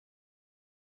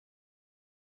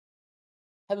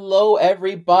Hello,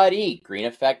 everybody. Green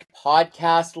Effect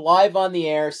Podcast live on the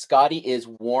air. Scottie is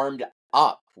warmed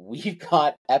up. We've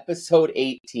got episode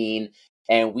 18,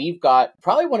 and we've got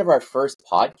probably one of our first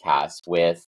podcasts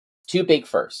with two big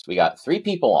firsts. We got 3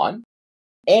 people on,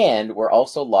 and we're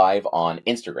also live on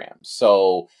Instagram.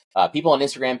 So people on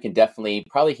Instagram can definitely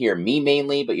probably hear me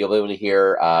mainly, but you'll be able to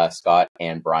hear Scott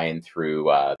and Bryan through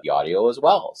the audio as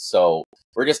well. So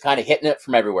we're just kind of hitting it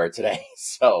from everywhere today.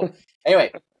 So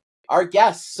anyway. Our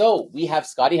guest, so we have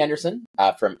Scottie Henderson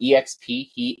from EXP.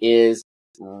 He is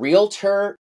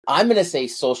realtor, I'm going to say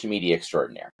social media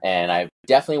extraordinaire. And I've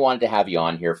definitely wanted to have you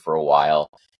on here for a while.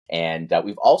 And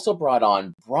we've also brought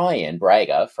on Bryan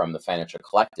Braga from the Financial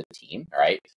Collective team. All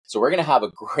right. So we're going to have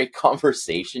a great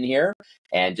conversation here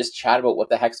and just chat about what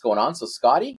the heck's going on. So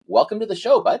Scottie, welcome to the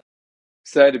show, bud.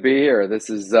 Excited to be here. This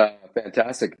is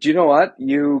fantastic. Do you know what?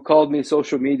 You called me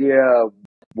social media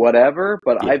whatever,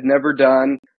 but yeah. I've never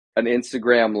done an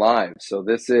Instagram live. So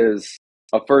this is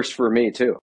a first for me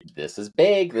too. This is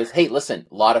big. Hey, listen,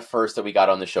 a lot of firsts that we got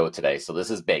on the show today. So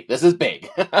this is big. This is big.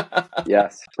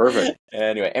 Yes, perfect.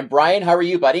 Anyway, and Bryan, how are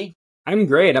you, buddy? I'm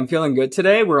great. I'm feeling good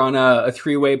today. We're on a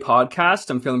 3-way podcast.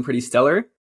 I'm feeling pretty stellar.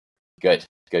 Good.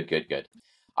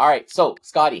 All right. So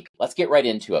Scottie, let's get right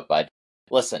into it, bud.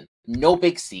 Listen, no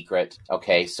big secret.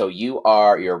 Okay. So you're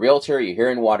a realtor. You're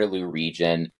here in Waterloo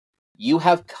region. You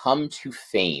have come to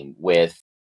fame with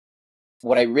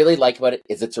what I really like about it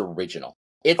is it's original.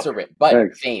 But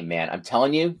Thanks. Fame, man, I'm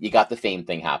telling you, you got the fame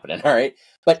thing happening, all right?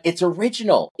 But it's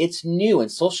original. It's new.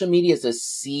 And social media is a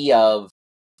sea of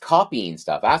copying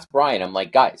stuff. Ask Bryan. I'm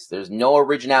like, guys, there's no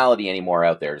originality anymore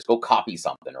out there. Just go copy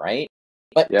something, right?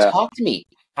 But Talk to me.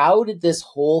 How did this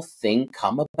whole thing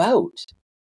come about?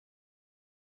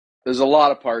 There's a lot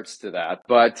of parts to that,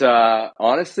 but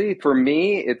honestly, for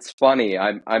me, it's funny.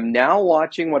 I'm now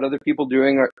watching what other people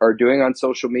are doing on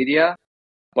social media,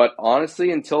 but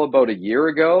honestly, until about a year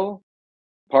ago,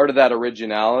 part of that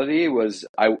originality was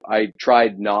I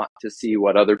tried not to see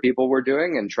what other people were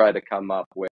doing and try to come up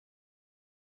with.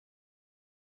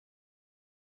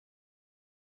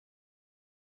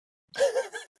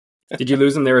 Did you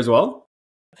lose him there as well?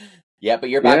 Yeah, but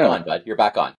you're back on, bud. You're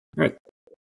back on. Right.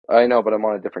 I know, but I'm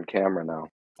on a different camera now.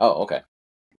 Oh, okay.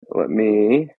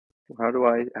 How do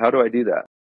I do that?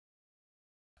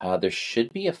 There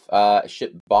should be a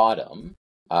bottom.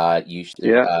 You should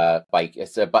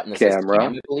it's a button that says camera,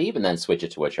 I believe, and then switch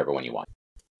it to whichever one you want.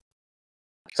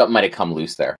 Something might have come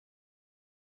loose there.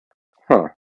 Huh.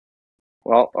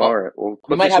 Well, all right. We'll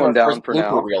put this one down for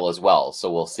now. Reel as well,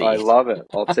 so we'll see. I love it.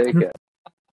 I'll take it.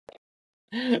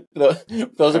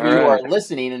 Those of you who are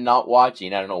listening and not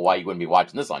watching, I don't know why you wouldn't be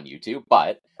watching this on YouTube,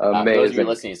 but for those of you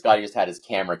listening, Scottie just had his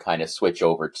camera kind of switch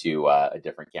over to a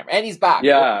different camera, and he's back.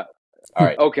 Yeah. All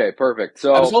right. Okay, perfect.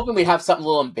 So I was hoping we'd have something a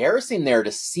little embarrassing there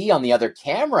to see on the other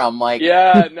camera. I'm like,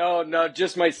 no,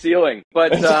 just my ceiling.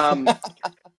 But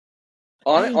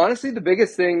honestly, the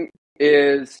biggest thing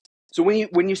is so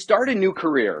when you start a new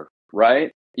career,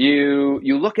 right? You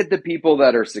look at the people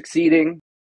that are succeeding.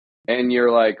 And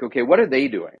you're like, okay, what are they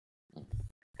doing?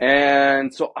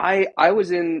 And so I was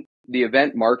in the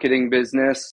event marketing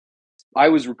business. I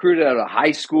was recruited out of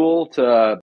high school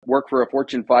to work for a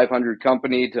Fortune 500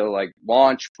 company to like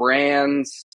launch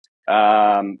brands.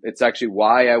 It's actually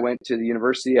why I went to the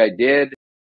university I did.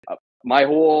 My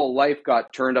whole life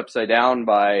got turned upside down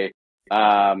by,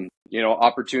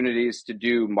 opportunities to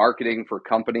do marketing for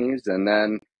companies. And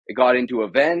then it got into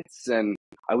events and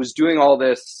I was doing all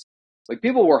this. Like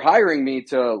people were hiring me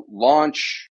to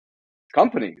launch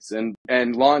companies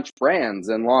and launch brands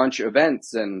and launch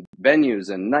events and venues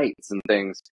and nights and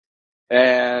things.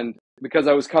 And because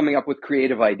I was coming up with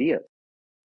creative ideas.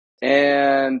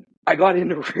 And I got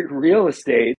into real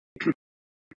estate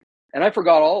and I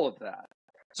forgot all of that.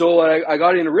 So when I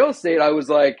got into real estate, I was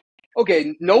like,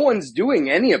 okay, no one's doing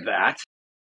any of that.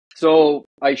 So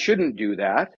I shouldn't do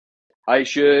that. I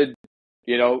should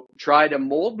try to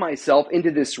mold myself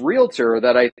into this realtor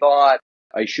that I thought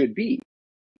I should be.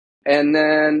 And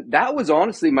then that was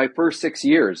honestly my first 6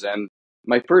 years. And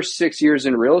my first 6 years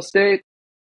in real estate,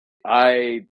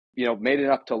 I, made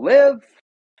enough to live.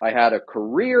 I had a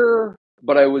career,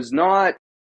 but I was not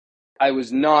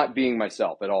being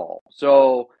myself at all.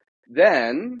 So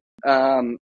then,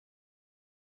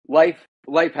 life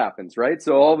happens, right?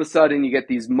 So all of a sudden you get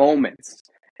these moments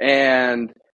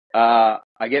and,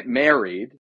 I get married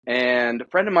and a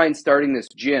friend of mine starting this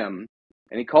gym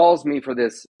and he calls me for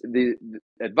the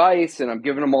advice and I'm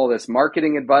giving him all this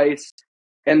marketing advice.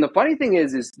 And the funny thing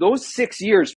is those 6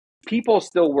 years, people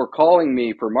still were calling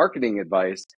me for marketing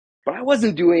advice, but I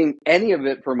wasn't doing any of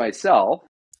it for myself.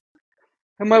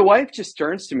 And my wife just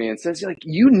turns to me and says, like,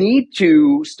 you need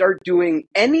to start doing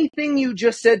anything you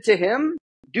just said to him.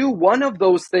 Do one of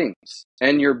those things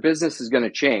and your business is going to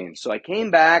change. So I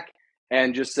came back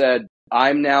and just said,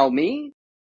 I'm now me.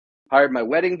 Hired my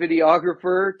wedding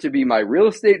videographer to be my real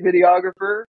estate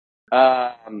videographer.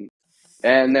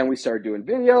 And then we started doing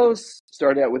videos,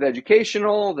 started out with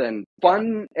educational, then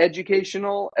fun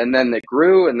educational, and then it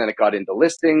grew, and then it got into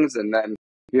listings, and then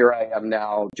here I am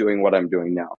now doing what I'm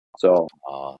doing now. So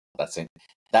that's it.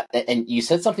 And you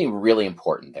said something really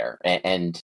important there.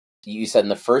 And you said in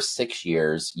the first 6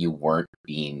 years, you weren't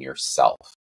being yourself.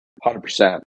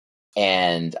 100%.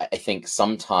 And I think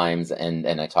sometimes, and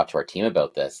I talked to our team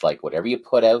about this, like whatever you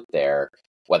put out there,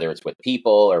 whether it's with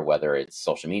people or whether it's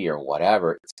social media or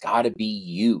whatever, it's got to be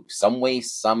you. Some way,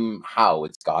 somehow,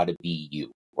 it's got to be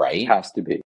you, right? It has to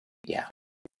be. Yeah.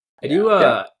 I do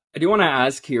want to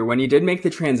ask here, when you did make the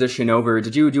transition over,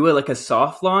 did you do it like a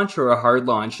soft launch or a hard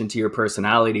launch into your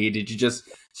personality? Did you just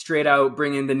straight out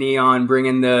bring in the neon, bring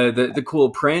in the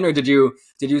cool print, or did you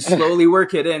slowly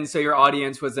work it in so your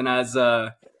audience wasn't as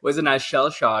shell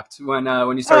shocked when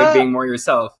you started being more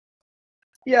yourself?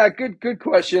 Yeah, good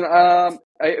question.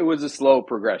 It was a slow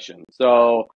progression.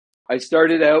 So I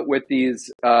started out with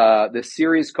this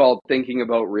series called Thinking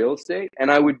About Real Estate, and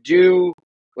I would do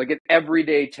like an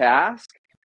everyday task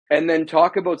and then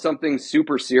talk about something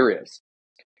super serious.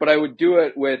 But I would do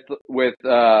it with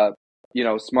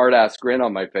smart ass grin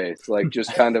on my face, like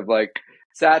just kind of like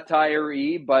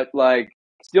satire-y, but like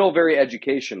still very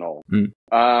educational.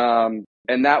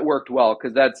 And that worked well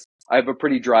because I have a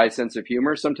pretty dry sense of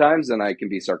humor sometimes, and I can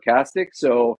be sarcastic.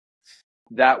 So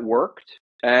that worked.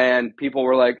 And people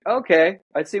were like, okay,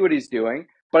 I see what he's doing.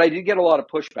 But I did get a lot of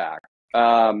pushback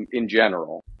in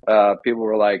general. People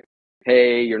were like,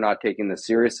 hey, you're not taking this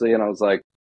seriously. And I was like,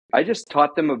 I just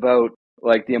taught them about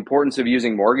like the importance of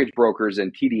using mortgage brokers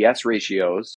and TDS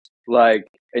ratios. Like,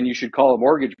 and you should call a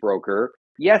mortgage broker.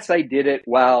 Yes, I did it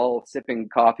while sipping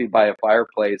coffee by a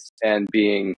fireplace and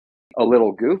being a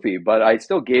little goofy, but I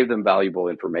still gave them valuable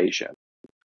information.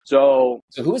 So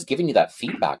who was giving you that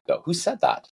feedback though? Who said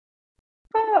that?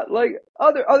 Like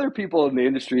other people in the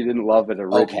industry didn't love it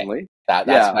originally. Okay. That's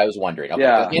what I was wondering. Okay.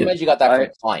 Yeah. I imagine you got that from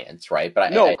clients, right?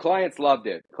 But clients loved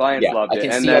it. Clients loved it. I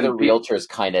can see other realtors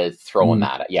kind of throwing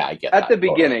that. Yeah, I get that. At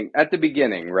the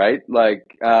beginning, right?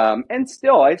 Like, and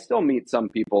I still meet some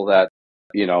people that,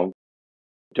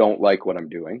 don't like what I'm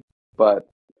doing. But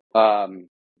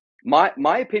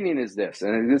my opinion is this,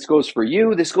 and this goes for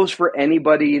you, this goes for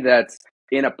anybody that's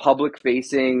in a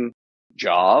public-facing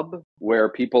job where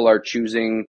people are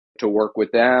choosing to work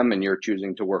with them and you're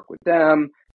choosing to work with them,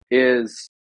 is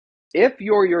if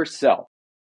you're yourself,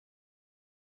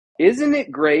 isn't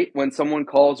it great when someone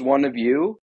calls one of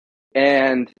you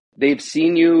and they've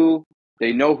seen you,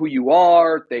 they know who you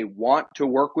are, they want to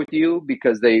work with you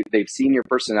because they've seen your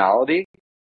personality?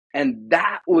 And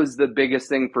that was the biggest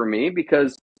thing for me,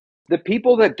 because the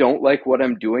people that don't like what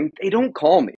I'm doing, they don't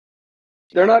call me.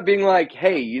 They're not being like,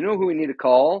 hey, you know who we need to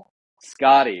call?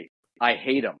 Scottie. I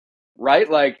hate him. Right?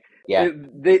 Like,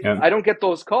 I don't get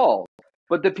those calls.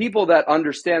 But the people that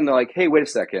understand, they're like, hey, wait a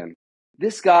second.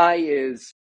 This guy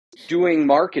is doing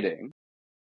marketing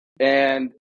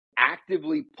and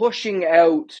actively pushing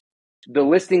out the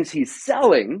listings he's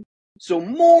selling so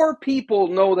more people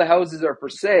know the houses are for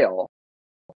sale.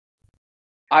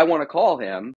 I want to call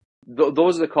him.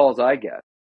 Those are the calls I get.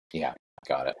 Yeah,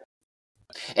 got it.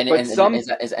 And is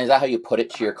that how you put it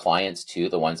to your clients too?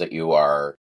 The ones that you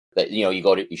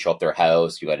show up their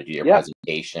house, you got to do your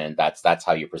presentation. That's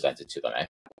how you present it to them, eh?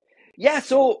 Yeah.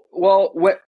 So,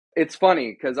 it's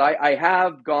funny because I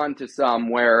have gone to some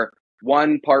where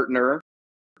one partner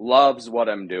loves what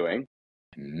I'm doing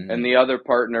and the other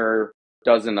partner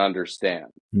doesn't understand.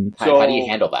 So how do you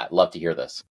handle that? Love to hear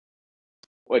this.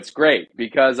 Well, it's great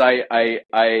because I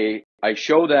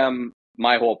show them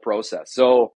my whole process.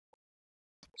 So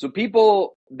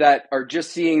people that are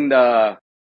just seeing the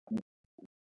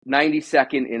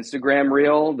 90-second Instagram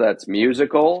reel that's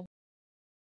musical,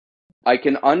 I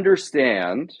can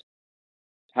understand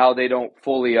how they don't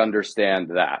fully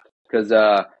understand that, because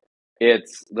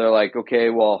they're like, okay,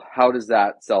 well, how does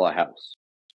that sell a house?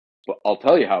 Well, I'll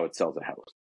tell you how it sells a house.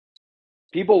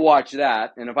 People watch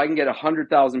that, and if I can get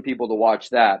 100,000 people to watch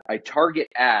that, I target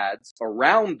ads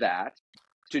around that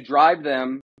to drive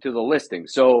them to the listing.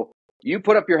 So you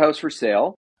put up your house for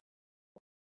sale,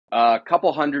 a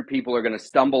couple hundred people are going to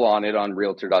stumble on it on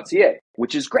Realtor.ca,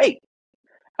 which is great.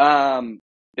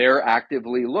 They're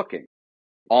actively looking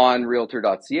on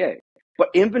Realtor.ca. But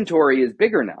inventory is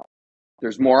bigger now.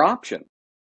 There's more options.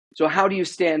 So how do you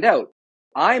stand out?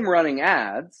 I'm running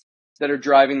ads that are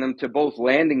driving them to both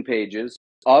landing pages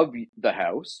of the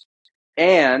house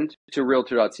and to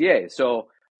realtor.ca. So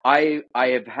I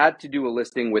have had to do a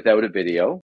listing without a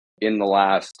video in the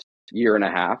last year and a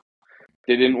half.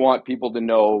 They didn't want people to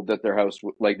know that their house,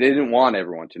 like they didn't want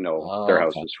everyone to know their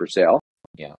house was for sale.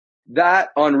 Yeah. That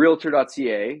on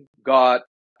realtor.ca got,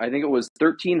 I think it was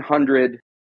 1,300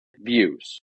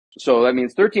 views. So that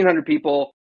means 1,300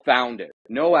 people found it.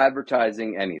 No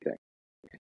advertising, anything.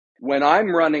 When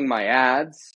I'm running my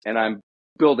ads and I'm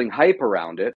building hype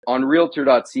around it on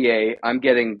realtor.ca, I'm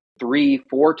getting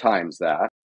 3-4 times that.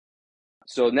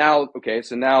 So now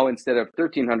instead of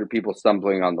 1,300 people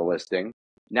stumbling on the listing,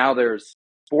 now there's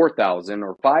 4,000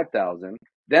 or 5,000.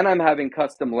 Then I'm having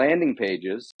custom landing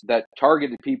pages that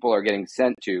targeted people are getting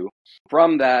sent to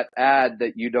from that ad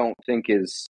that you don't think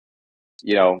is,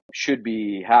 should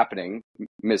be happening,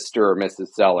 Mr. or Mrs.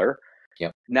 Seller.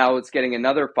 Yep. Now it's getting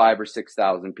another 5,000 or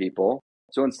 6,000 people.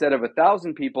 So instead of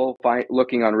 1,000 people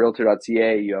looking on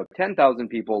realtor.ca, you have 10,000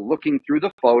 people looking through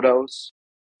the photos,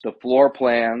 the floor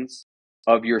plans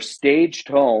of your staged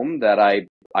home that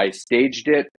I staged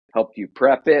it, helped you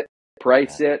prep it,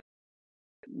 price it.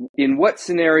 In what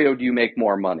scenario do you make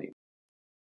more money?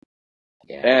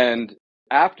 Yeah. And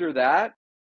after that,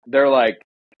 they're like,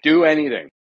 do anything.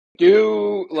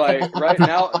 Do right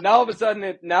now all of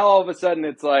a sudden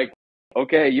it's like,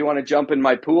 okay, you want to jump in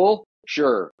my pool?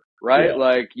 Sure. Right? Yeah.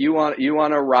 Like you want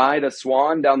to ride a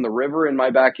swan down the river in my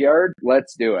backyard?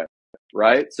 Let's do it.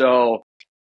 Right? So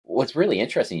what's really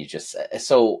interesting, you just said,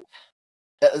 so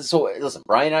listen,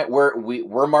 Bryan and I,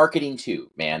 we're marketing too,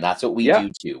 man. That's what we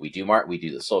do too. We do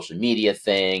the social media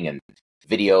thing and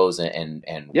videos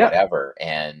and whatever.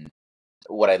 And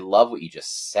what I love what you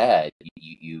just said,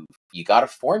 you got a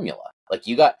formula. Like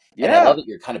you got, and I love that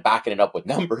you're kind of backing it up with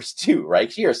numbers too, right?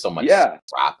 You hear so much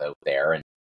crap out there,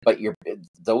 but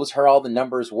those are all the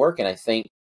numbers work. And I think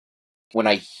when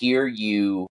I hear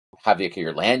you have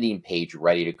your landing page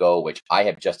ready to go, which I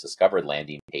have just discovered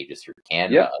landing pages through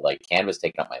Canva. Yeah. Like Canva's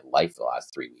taken up my life the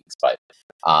last 3 weeks, but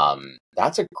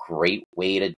that's a great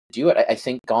way to do it. I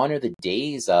think gone are the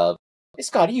days of, hey,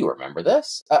 Scottie, you remember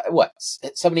this?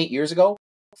 7-8 years ago,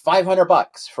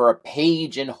 $500 for a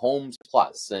page in Homes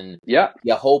Plus, and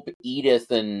you hope Edith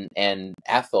and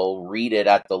Ethel read it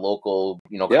at the local,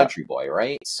 Country Boy,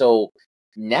 right? So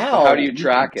now, but how do you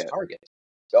track it? Target.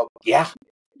 So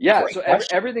Great so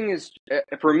everything is,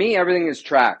 for me, everything is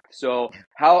tracked. So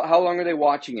how long are they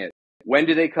watching it? When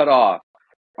do they cut off?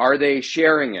 Are they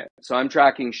sharing it? So I'm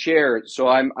tracking shares. So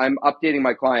I'm updating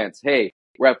my clients. Hey,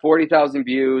 we're at 40,000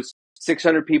 views.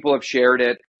 600 people have shared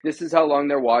it. This is how long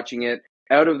they're watching it.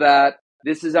 Out of that,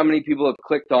 this is how many people have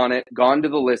clicked on it, gone to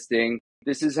the listing.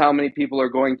 This is how many people are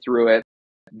going through it.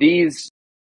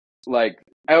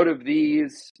 Out of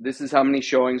these, this is how many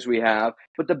showings we have.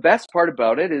 But the best part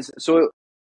about it is, so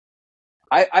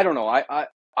I don't know.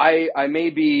 I may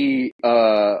be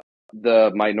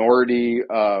the minority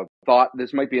thought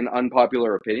this might be an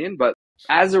unpopular opinion, but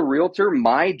as a realtor,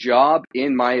 my job,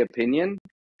 in my opinion,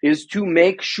 is to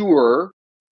make sure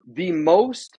the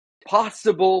most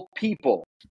possible people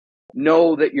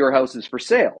know that your house is for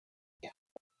sale. Yeah.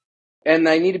 And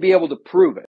I need to be able to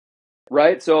prove it,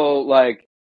 right? So I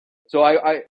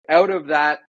out of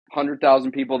that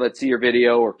 100,000 people that see your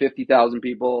video, or 50,000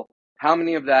 people, how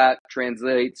many of that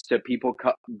translates to people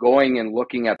going and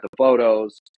looking at the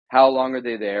photos? How long are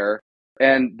they there?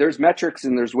 And there's metrics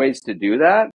and there's ways to do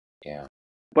that. Yeah.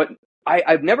 But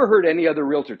I've never heard any other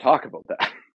realtor talk about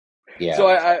that. Yeah.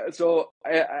 So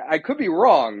I could be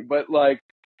wrong, but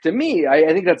to me, I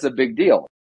think that's a big deal.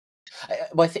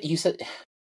 You said,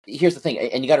 here's the thing,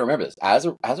 and you got to remember this as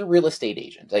a real estate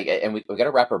agent, and we got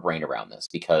to wrap our brain around this,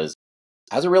 because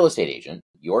as a real estate agent,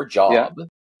 your job,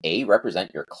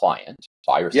 represent your client,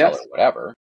 buyer, seller,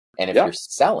 whatever, and if you're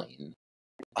selling,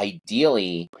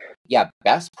 ideally,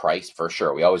 best price for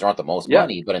sure. We always want the most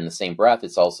money, but in the same breath,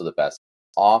 it's also the best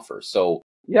offer. So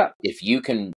if you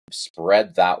can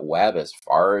spread that web as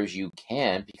far as you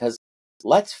can, because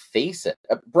let's face it,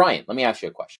 Bryan, let me ask you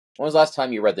a question. When was the last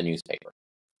time you read the newspaper?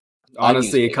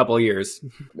 Honestly, a couple of years.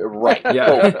 Right.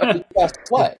 Yeah.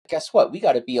 So, guess what? We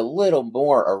got to be a little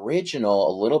more original,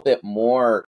 a little bit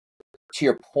more, to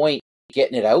your point,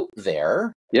 getting it out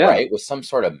there, right, with some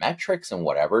sort of metrics and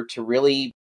whatever, to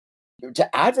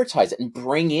advertise it and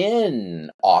bring in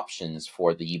options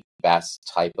for the best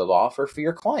type of offer for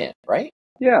your client, right?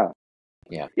 Yeah,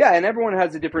 and everyone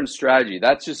has a different strategy.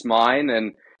 That's just mine,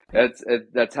 and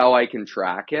that's how I can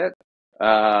track it.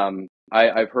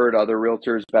 I've heard other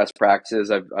realtors' best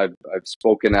practices. I've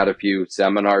spoken at a few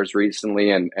seminars recently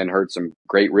and heard some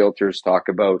great realtors talk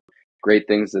about great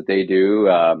things that they do.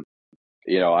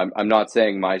 I'm not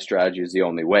saying my strategy is the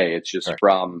only way. It's just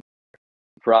Sure.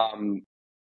 from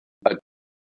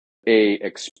a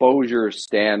exposure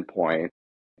standpoint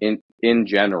in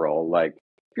general, like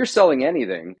if you're selling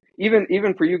anything,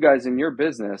 even for you guys in your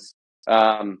business,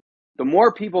 the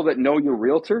more people that know your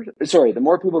the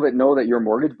more people that know that you're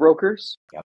mortgage brokers,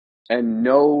 Yep. and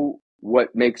know what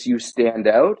makes you stand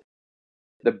out,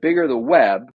 the bigger the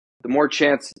web, the more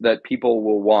chance that people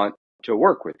will want to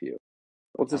work with you.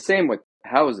 Well, it's the same with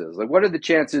houses. Like, what are the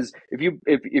chances if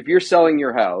you're selling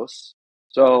your house?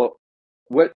 So,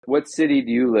 what city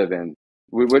do you live in?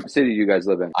 What city do you guys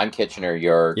live in? I'm Kitchener.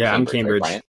 You're I'm Cambridge, Cambridge. right,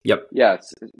 Brian? Yep. Yeah,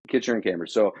 it's Kitchener and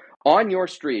Cambridge. So, on your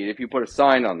street, if you put a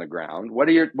sign on the ground, what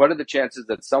are the chances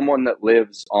that someone that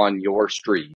lives on your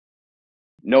street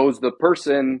knows the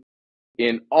person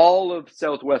in all of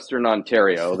southwestern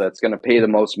Ontario that's going to pay the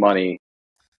most money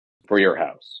for your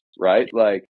house, right?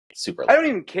 Like, Super. I don't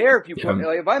even care if you put,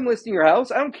 like, if I'm listing your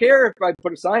house, I don't care if I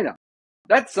put a sign up.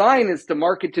 That sign is to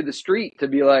market to the street to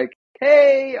be like,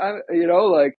 hey,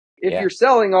 like, if you're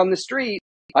selling on the street,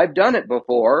 I've done it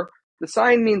before. The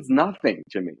sign means nothing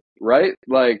to me, right?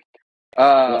 Like,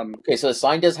 okay, so the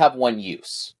sign does have one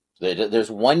use.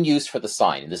 There's one use for the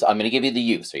sign. I'm going to give you the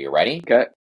use. Are you ready? Okay.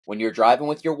 When you're driving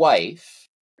with your wife,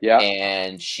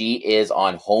 and she is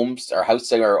on homes or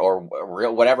house or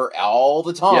whatever all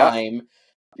the time.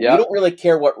 We don't really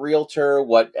care what realtor,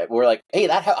 we're like, hey,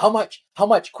 how much?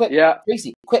 Quick,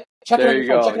 Tracy, quick, check it on your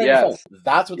phone. Check it on your phone.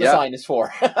 That's what the sign is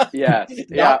for. Yes,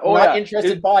 not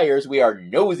interested buyers. We are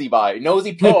nosy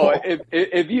people.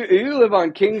 If you live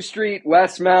on King Street,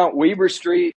 Westmount, Weber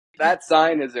Street, that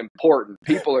sign is important.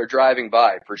 People are driving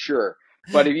by for sure.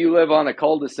 But if you live on a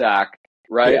cul-de-sac,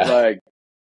 right, like,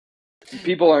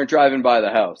 people aren't driving by the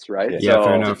house, right? Yeah, so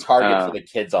fair enough. It's a target for the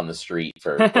kids on the street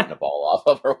for putting a ball off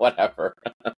of or whatever.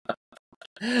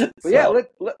 But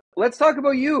let's talk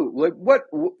about you. Like,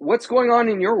 what's going on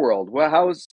in your world? Well,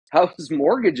 how's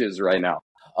mortgages right now?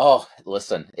 Oh,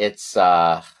 listen, it's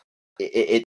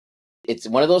it's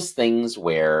one of those things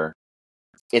where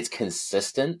it's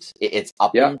consistent. It's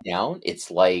up and down. It's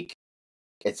like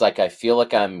I feel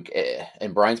like I'm,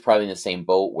 and Brian's probably in the same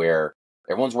boat where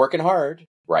everyone's working hard,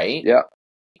 right? Yeah.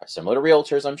 Similar to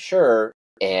realtors, I'm sure.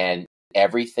 And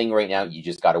everything right now, you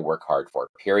just got to work hard for,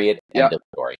 period. End of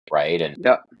story, right? And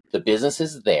the business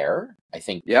is there. I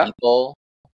think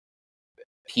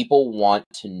people want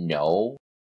to know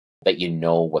that you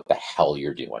know what the hell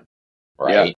you're doing,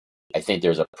 right? I think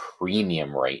there's a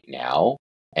premium right now,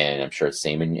 and I'm sure it's the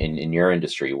same in your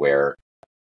industry, where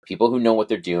people who know what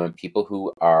they're doing, people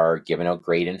who are giving out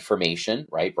great information,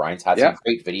 right? Brian's had some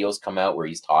great videos come out where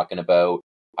he's talking about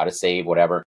how to save,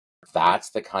 whatever.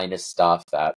 That's the kind of stuff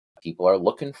that people are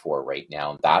looking for right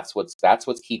now. That's what's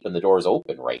keeping the doors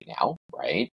open right now,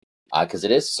 right? Because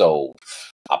it is so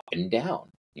up and down,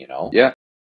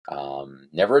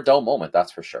 never a dull moment,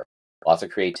 that's for sure. Lots of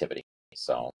creativity.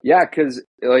 So because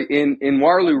like in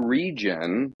Waterloo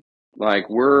region, like,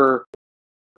 we're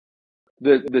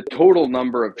the total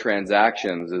number of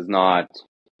transactions is not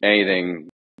anything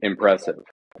impressive,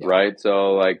 right?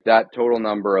 So, like, that total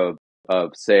number of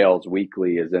sales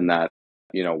weekly is in that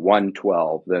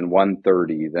 112, then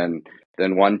 130, then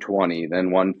 120,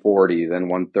 then 140, then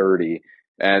 130,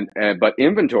 and but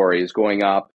inventory is going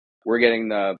up. We're getting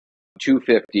the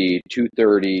 250,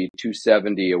 230,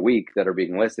 270 a week that are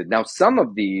being listed. Now, some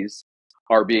of these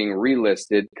are being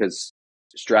relisted because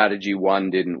strategy 1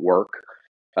 didn't work,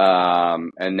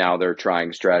 and now they're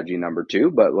trying strategy number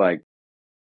 2. But, like,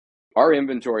 our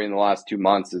inventory in the last 2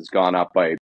 months has gone up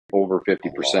by over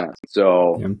 50%.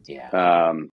 So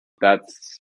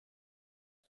that's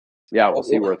we'll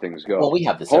see where things go. Well, we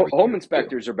have this. Home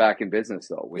inspectors are back in business,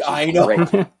 though, which is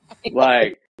great.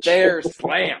 Like, they're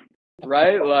slammed,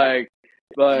 right? Like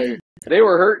they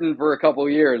were hurting for a couple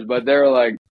of years, but they're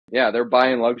like, they're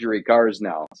buying luxury cars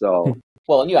now. So,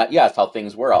 well, and you asked how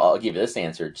things were. I'll give you this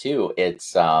answer too.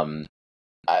 It's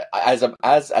as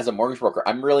a mortgage broker,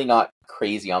 I'm really not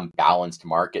crazy on balanced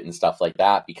market and stuff like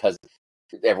that, because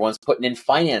everyone's putting in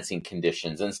financing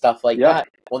conditions and stuff like that.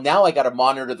 Well, now I got to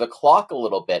monitor the clock a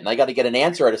little bit, and I got to get an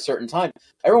answer at a certain time.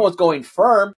 Everyone's going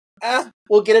firm.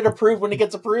 We'll get it approved when it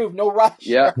gets approved. No rush.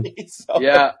 Right? So,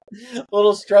 a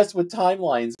little stressed with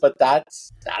timelines, but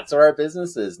that's where our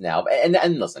business is now.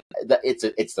 And listen,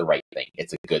 it's the right thing.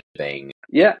 It's a good thing.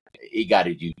 Yeah. You got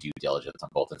to do due diligence on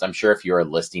both ends. I'm sure if you're a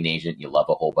listing agent, you love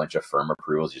a whole bunch of firm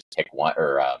approvals. You just pick one,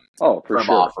 or firm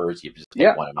offers. You just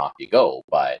pick one and off you go.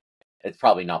 But it's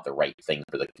probably not the right thing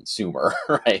for the consumer,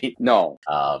 right? No.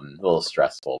 A little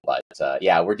stressful, but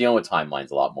we're dealing with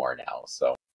timelines a lot more now.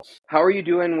 So, how are you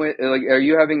doing with, like, are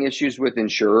you having issues with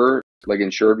insurer like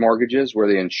insured mortgages where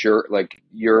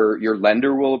your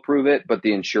lender will approve it, but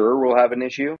the insurer will have an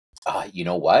issue? You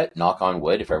know what? Knock on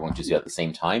wood. If everyone chooses at the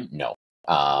same time, no.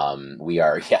 We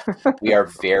are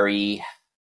very.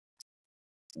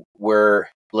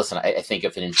 Listen. I think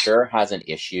if an insurer has an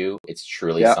issue, it's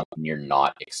truly something you're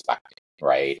not expecting,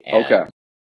 right? And Okay.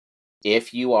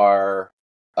 if you are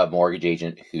a mortgage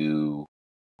agent who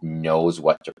knows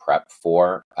what to prep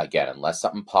for, again, unless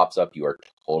something pops up, you are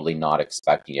totally not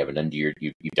expecting. You haven't done you've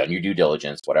done your due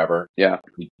diligence, whatever. Yeah.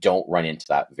 We don't run into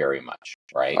that very much,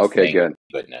 right? Okay, Thank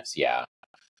goodness. Yeah.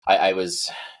 I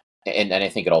was, and I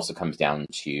think it also comes down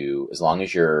to as long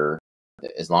as your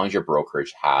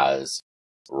brokerage has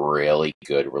really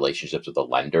good relationships with the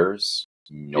lenders,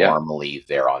 normally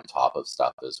they're on top of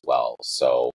stuff as well.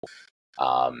 So,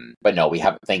 but no, we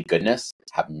have, thank goodness,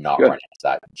 have not run into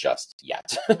that just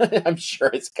yet. I'm sure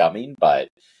it's coming, but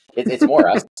it's more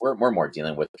us. We're more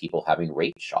dealing with people having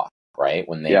rate shock, right?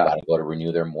 When they've got to go to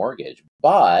renew their mortgage.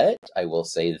 But I will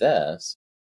say this.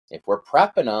 If we're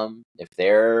prepping them, if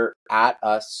they're at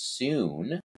us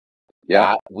soon,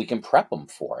 we can prep them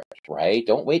for it, right?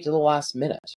 Don't wait till the last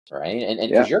minute, right? And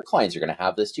because your clients are going to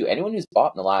have this too. Anyone who's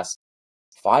bought in the last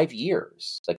 5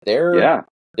 years, like they're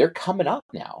coming up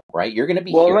now, right? You're going to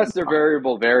be unless they're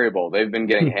variable. They've been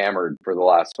getting hammered for the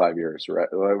last 5 years, right?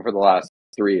 For the last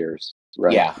 3 years,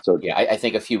 right? Yeah. So I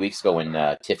think a few weeks ago when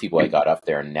Tiffy Boy got up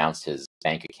there and announced his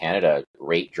Bank of Canada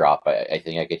rate drop, I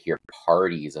think I could hear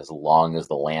parties as long as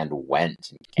the land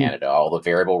went in Canada. All the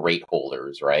variable rate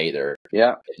holders, right? They're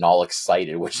getting all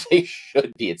excited, which they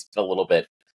should be. It's been a little bit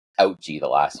ouchy the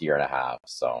last year and a half.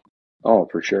 So. Oh,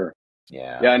 for sure.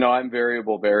 Yeah. No, I'm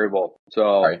variable.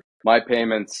 So my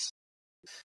payments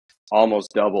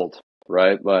almost doubled,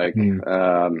 right? Like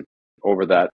over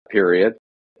that period.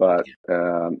 But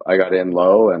I got in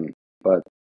low,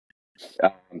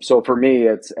 so for me,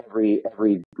 it's every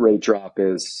rate drop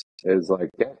is like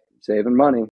saving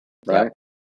money, right?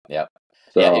 Yeah.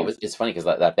 So, yeah, it's funny because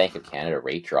that Bank of Canada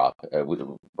rate drop,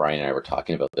 Brian and I were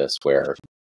talking about this, where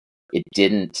it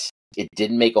didn't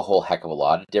make a whole heck of a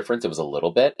lot of difference. It was a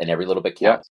little bit, and every little bit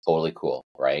counts. Totally cool,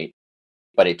 right?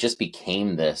 But it just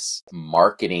became this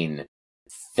marketing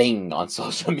thing on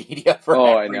social media for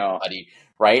everybody. I know.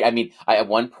 Right? I mean, at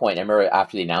one point, I remember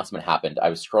after the announcement happened, I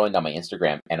was scrolling down my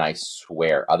Instagram, and I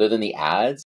swear, other than the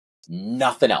ads,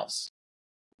 nothing else.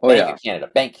 Bank of Canada,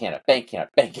 Bank Canada, Bank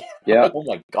Canada, Bank Canada. Yeah. Oh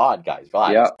my God, guys.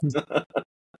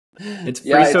 It's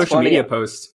free social media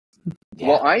posts. Yeah.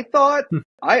 Well,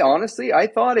 I honestly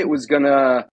thought it was going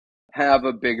to have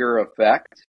a bigger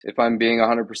effect, if I'm being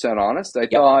 100% honest. I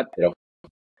thought,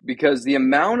 because the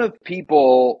amount of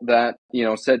people that,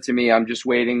 said to me, I'm just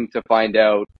waiting to find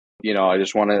out, I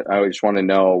just want to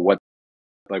know what,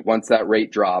 like, once that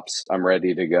rate drops, I'm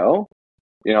ready to go,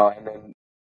 and then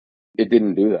it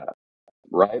didn't do that,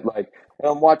 right? Like,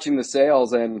 I'm watching the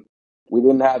sales, and we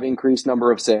didn't have increased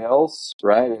number of sales,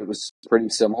 right? It was pretty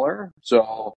similar.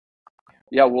 So,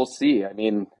 yeah, we'll see. I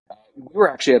mean, we were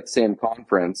actually at the same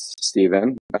conference,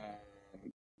 Stephen.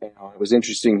 It was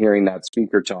interesting hearing that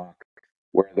speaker talk,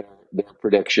 where their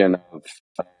prediction of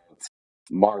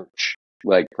March,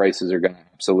 like, prices are going to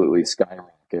absolutely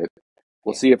skyrocket.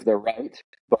 We'll see if they're right,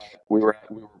 but we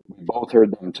both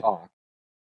heard them talk.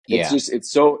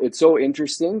 It's so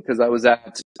interesting because I was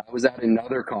at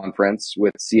another conference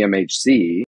with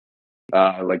CMHC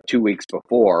like 2 weeks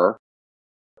before,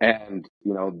 and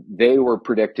they were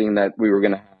predicting that we were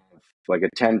going to have like a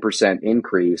 10%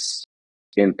 increase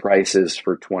in prices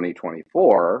for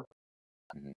 2024.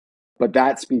 But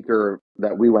that speaker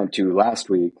that we went to last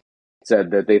week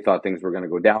said that they thought things were going to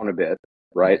go down a bit,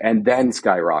 right? And then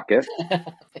skyrocket.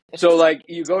 So, like,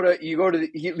 you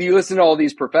listen to all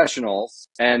these professionals,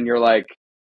 and you're like,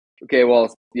 okay,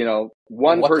 well,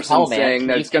 one person saying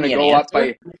that it's going to go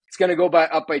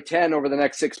up by 10 over the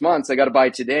next 6 months. I got to buy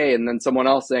today. And then someone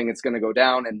else saying it's going to go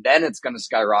down, and then it's going to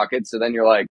skyrocket. So then you're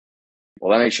like,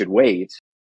 well, then I should wait.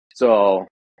 So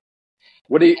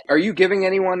are you giving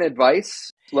anyone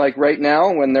advice, like, right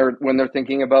now when they're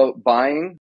thinking about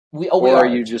buying? We are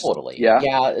you just totally.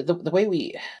 Yeah. The way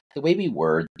we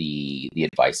word the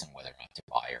advice on whether or not to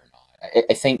buy or not.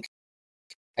 I think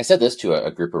I said this to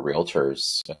a group of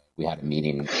realtors. We had a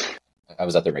meeting. I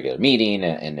was at their regular meeting,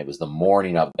 and it was the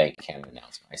morning of Bank of Canada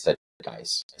announcement. I said,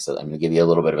 guys, I'm going to give you a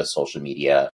little bit of a social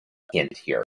media hint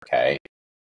here. Okay,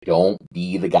 don't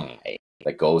be the guy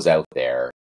that goes out there.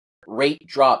 Rate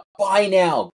drop, buy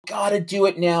now, gotta do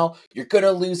it now, you're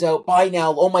gonna lose out, buy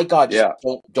now, oh my God,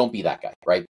 don't be that guy,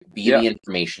 right? Be the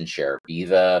information share, be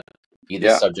the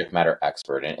subject matter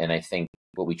expert. And I think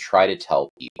what we try to tell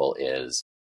people is,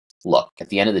 look, at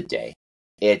the end of the day,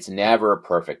 It's never a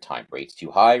perfect time. Rates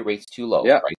too high, rates too low.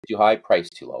 Yeah. Price too high, price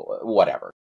too low.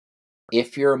 Whatever.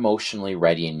 If you're emotionally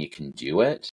ready and you can do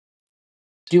it,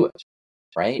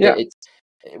 right? Yeah.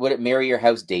 Would it marry your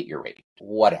house, date your rate,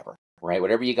 whatever, right?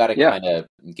 Whatever you got to Yeah. kind of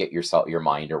get your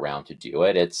mind around to do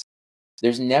it.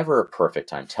 There's never a perfect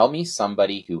time. Tell me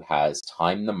somebody who has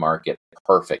timed the market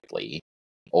perfectly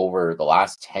over the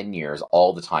last 10 years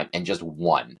all the time and just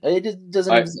won. It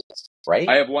doesn't exist, right?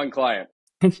 I have one client.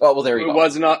 Oh, well, there you go.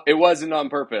 It wasn't on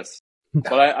purpose,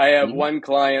 but I have one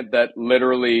client that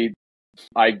literally,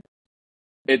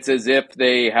 it's as if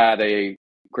they had a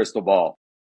crystal ball.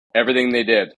 Everything they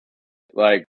did,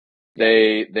 like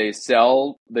they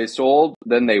sold,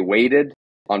 then they waited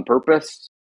on purpose,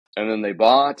 and then they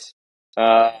bought.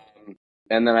 And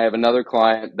then I have another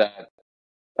client that,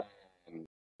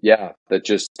 that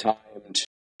just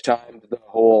timed the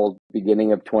whole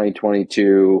beginning of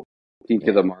 2022 peak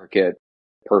of the market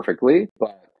perfectly.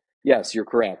 But yes, you're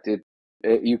correct.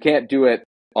 You can't do it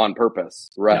on purpose,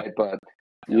 right? No. But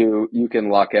you can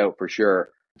luck out for sure.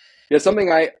 Yeah, something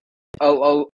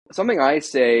I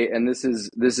say, and this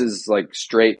is like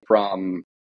straight from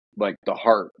like the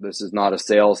heart. This is not a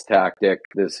sales tactic.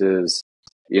 This is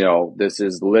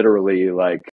literally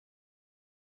like,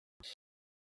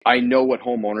 I know what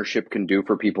home ownership can do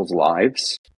for people's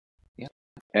lives. Yeah.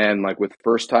 And like with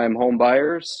first-time home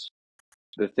buyers,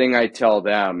 the thing I tell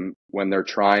them when they're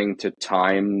trying to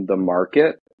time the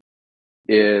market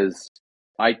is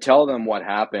I tell them what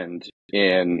happened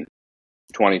in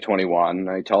 2021.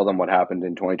 I tell them what happened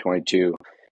in 2022.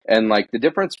 And like the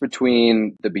difference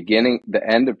between the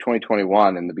end of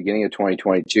 2021 and the beginning of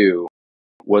 2022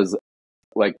 was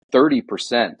like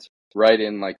 30%, right?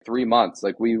 In like 3 months.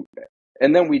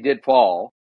 And then we did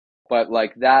fall, but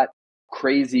like that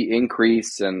crazy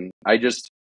increase. And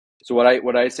so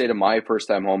what I say to my first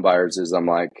time home buyers is I'm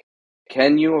like,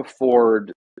 can you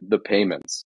afford the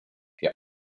payments? Yeah.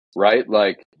 Right?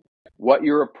 Like what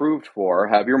you're approved for,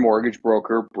 have your mortgage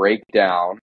broker break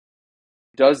down.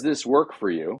 Does this work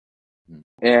for you?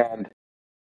 And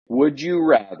would you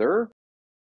rather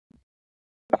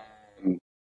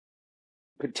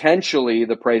potentially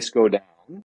the price go down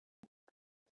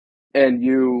and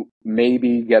you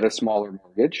maybe get a smaller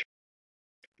mortgage,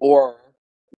 or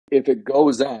if it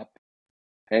goes up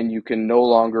and you can no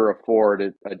longer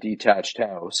afford a detached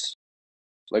house,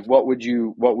 like what would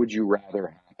you rather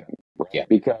happen? Right? Yeah.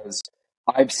 Because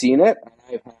I've seen it, and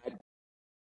I've had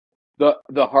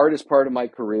the hardest part of my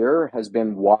career has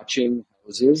been watching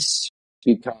houses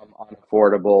become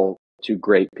unaffordable to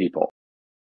great people.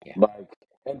 Yeah.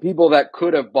 And people that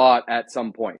could have bought at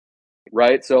some point,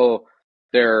 right? So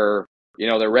they're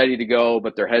ready to go,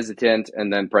 but they're hesitant,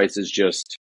 and then prices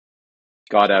just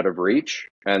got out of reach,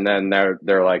 and then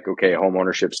they're like, okay, home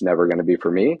ownership's never going to be for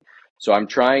me. So I'm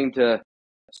trying to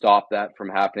stop that from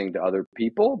happening to other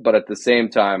people, but at the same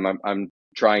time, I'm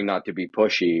trying not to be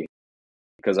pushy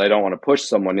because I don't want to push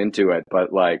someone into it.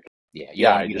 But like, you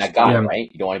don't want to be that guy, right?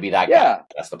 You don't want to be that guy.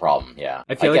 That's the problem. Yeah,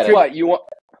 I feel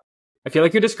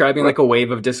like you're describing like a wave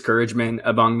of discouragement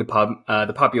among the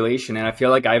population, and I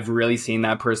feel like I've really seen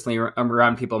that personally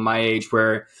around people my age,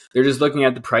 where they're just looking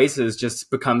at the prices just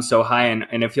become so high,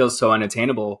 and it feels so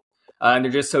unattainable, and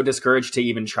they're just so discouraged to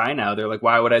even try now. They're like,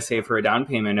 why would I save for a down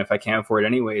payment if I can't afford it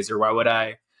anyways, or why would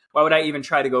I even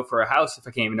try to go for a house if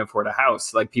I can't even afford a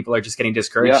house? Like people are just getting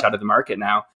discouraged out of the market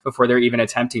now before they're even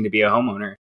attempting to be a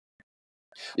homeowner.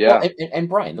 Yeah. Well, and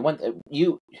Brian, when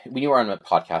you were on a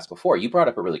podcast before, you brought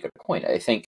up a really good point. I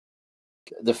think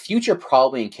the future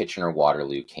probably in Kitchener,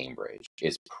 Waterloo, Cambridge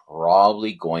is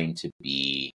probably going to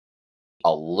be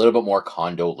a little bit more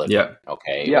condo living. Yeah.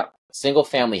 Okay. Yeah. Single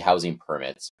family housing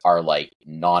permits are like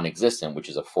non-existent, which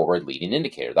is a forward leading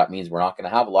indicator. That means we're not going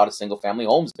to have a lot of single family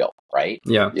homes built, right?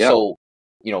 Yeah. So,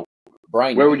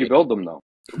 Brian, where would you build them though?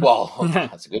 Well,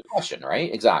 that's a good question,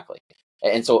 right? Exactly.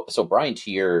 And so Brian,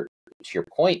 to your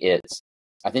point,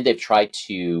 I think they've tried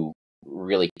to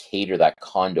really cater that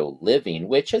condo living,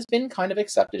 which has been kind of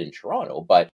accepted in Toronto,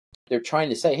 but they're trying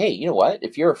to say, hey, you know what?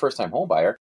 If you're a first-time home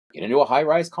buyer, get into a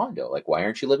high-rise condo. Like, why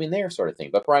aren't you living there, sort of thing?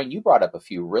 But Brian, you brought up a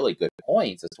few really good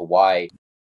points as to why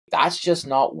that's just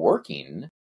not working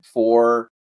for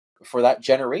that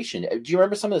generation. Do you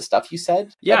remember some of the stuff you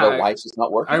said about why it's just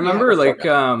not working? I remember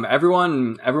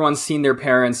everyone's seen their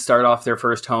parents start off their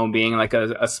first home being like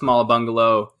a small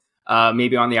bungalow,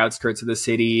 maybe on the outskirts of the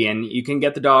city, and you can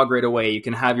get the dog right away. You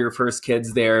can have your first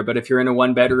kids there. But if you're in a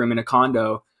one bedroom in a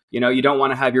condo, you don't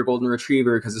want to have your golden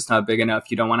retriever because it's not big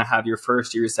enough. You don't want to have your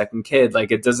first or your second kid.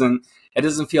 Like it doesn't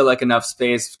feel like enough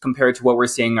space compared to what we're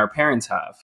seeing our parents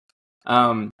have.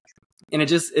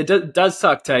 And does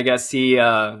suck to, I guess, see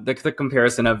the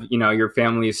comparison of, you know, your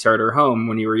family starter home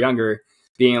when you were younger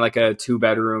being like a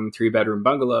 2-bedroom, 3-bedroom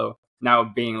bungalow, now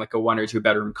being like a 1 or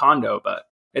 2-bedroom condo. But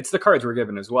it's the cards we're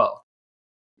given as well.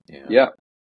 Yeah.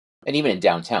 And even in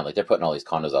downtown, like they're putting all these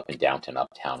condos up in downtown,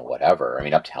 uptown, whatever. I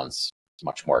mean, uptown's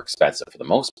much more expensive for the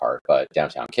most part, but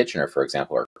downtown Kitchener, for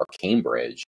example, or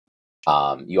Cambridge,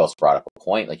 you also brought up a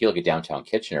point. Like you look at downtown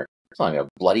Kitchener, there's not even a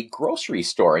bloody grocery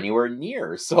store anywhere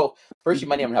near. So first, you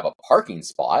might even have a parking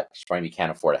spot, probably you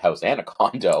can't afford a house and a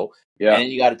condo,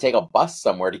 and you got to take a bus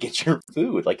somewhere to get your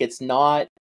food. Like it's not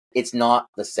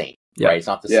the same, right? It's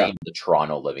not the same. The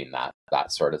Toronto living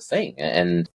that sort of thing,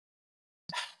 and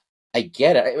I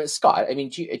get it. Scott, I mean,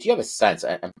 do you have a sense?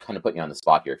 I'm kind of putting you on the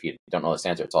spot here. If you don't know this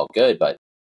answer, it's all good. But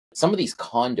some of these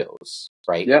condos,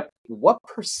 right? Yeah. What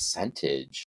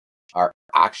percentage are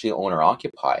actually owner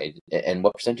occupied, and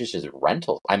what percentage is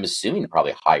rental? I'm assuming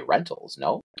probably high rentals.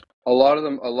 No, a lot of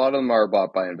them are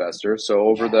bought by investors.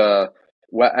 So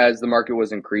as the market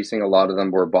was increasing, a lot of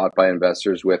them were bought by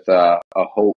investors with a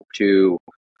hope to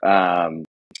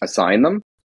assign them.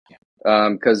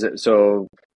 So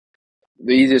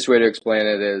the easiest way to explain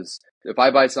it is if I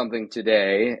buy something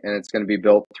today and it's going to be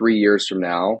built 3 years from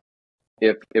now,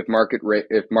 if market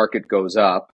goes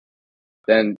up,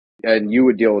 then, and you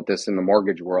would deal with this in the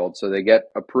mortgage world. So they get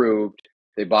approved,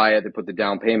 they buy it, they put the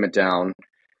down payment down.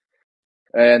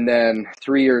 And then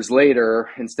 3 years later,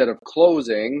 instead of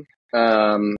closing,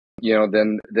 then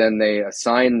they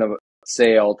assign the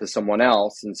sale to someone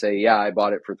else and say, yeah, I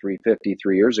bought it for $350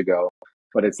 3 years ago,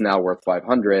 but it's now worth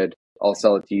 $500. I'll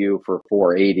sell it to you for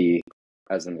 $480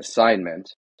 as an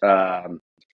assignment.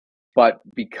 But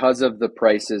because of the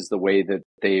prices, the way that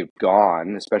they've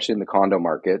gone, especially in the condo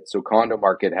market, so condo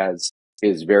market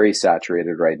is very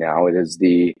saturated right now.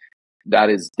 That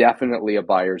is definitely a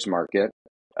buyer's market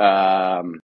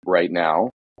right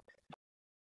now.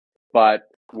 But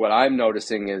what I'm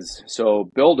noticing is, so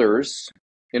builders,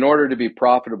 in order to be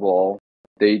profitable,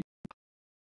 they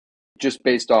just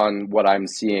based on what I'm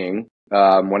seeing,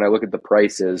 when I look at the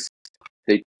prices,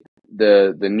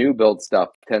 the new build stuff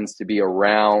tends to be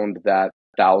around that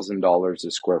 $1,000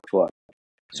 a square foot.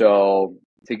 So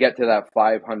to get to that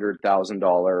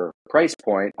 $500,000 price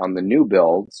point on the new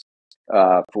builds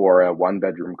for a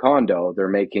 1-bedroom condo, they're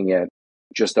making it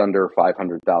just under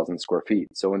 500,000 square feet.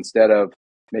 So instead of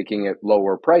making it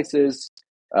lower prices,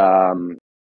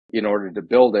 in order to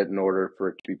build it, in order for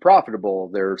it to be profitable,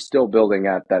 they're still building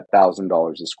at that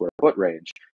 $1,000 a square foot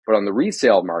range. But on the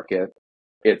resale market,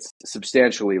 it's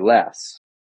substantially less.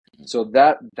 So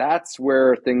that's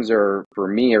where things are, for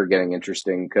me, are getting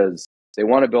interesting, because they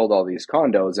want to build all these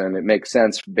condos, and it makes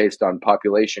sense based on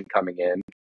population coming in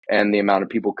and the amount of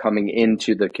people coming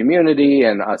into the community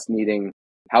and us needing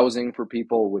housing for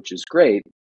people, which is great.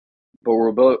 But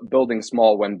we're building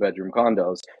small 1-bedroom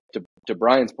condos. To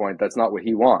Brian's point, that's not what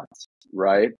he wants,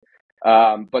 right?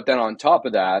 But then on top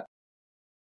of that,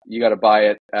 you got to buy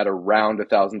it at around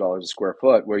 $1,000 a square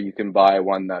foot, where you can buy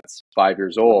one that's 5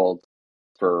 years old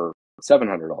for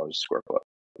 $700 a square foot,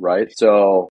 right?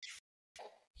 So,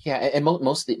 yeah, and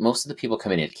most of the people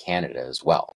coming into Canada as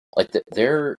well, like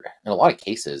they're in a lot of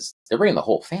cases they're bringing the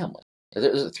whole family.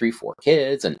 There's 3-4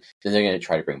 kids, and then they're going to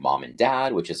try to bring mom and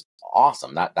dad, which is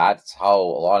awesome. That's how a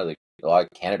lot of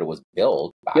Canada was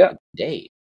built back in the day.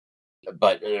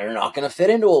 But they're not going to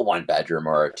fit into a 1-bedroom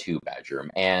or a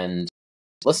 2-bedroom. And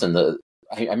listen,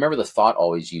 I remember the thought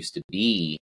always used to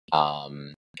be,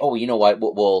 oh, you know what?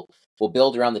 We'll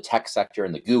build around the tech sector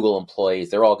and the Google employees.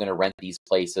 They're all going to rent these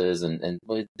places, and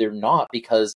they're not,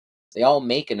 because they all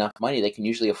make enough money. They can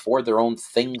usually afford their own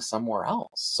thing somewhere else.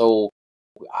 So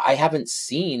I haven't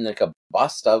seen like a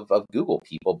bust of Google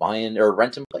people buying or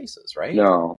renting places, right?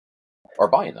 No, or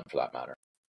buying them for that matter.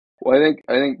 Well,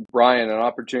 I think Brian, an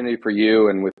opportunity for you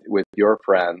and with your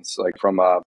friends, like from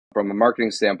a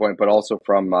marketing standpoint, but also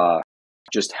from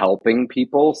just helping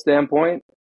people standpoint.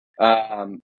 I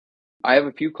have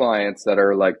a few clients that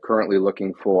are like currently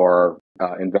looking for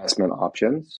investment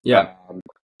options. Yeah. And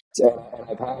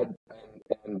I've had,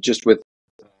 and just with,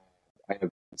 I have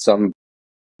some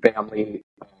family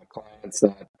clients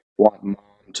that want mom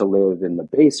to live in the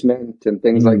basement and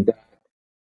things like that.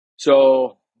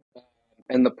 So,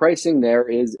 and the pricing there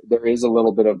is a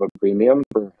little bit of a premium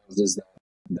for houses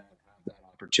that have that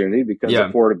opportunity, because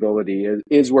affordability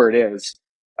is where it is.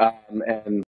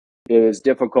 And it is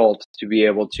difficult to be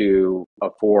able to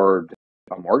afford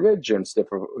a mortgage, and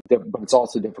but it's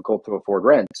also difficult to afford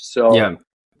rent. So,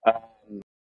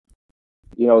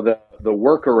 the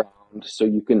workaround, so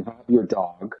you can have your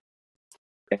dog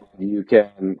and you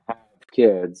can have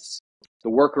kids, the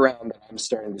workaround that I'm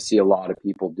starting to see a lot of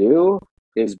people do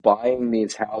is buying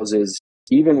these houses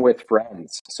even with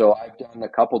friends. So I've done a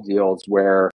couple deals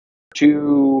where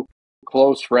two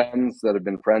close friends that have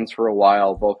been friends for a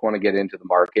while both want to get into the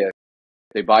market.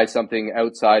 They buy something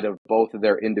outside of both of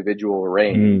their individual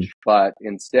range, but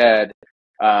instead,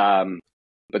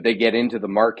 but they get into the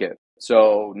market.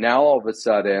 So now all of a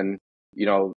sudden, you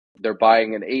know, they're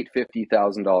buying an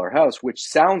 $850,000 house, which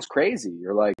sounds crazy.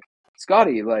 You're like,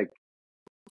 Scottie, like,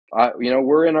 you know,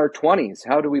 we're in our 20s.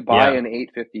 How do we buy an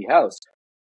 850 house?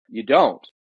 You don't,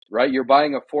 right? You're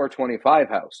buying a 425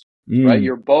 house, right?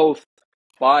 You're both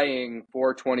buying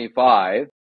 425,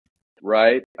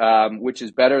 right? Which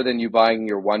is better than you buying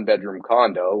your 1-bedroom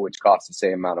condo, which costs the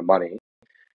same amount of money.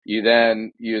 You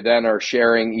then are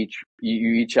sharing you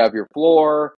each have your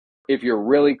floor. If you're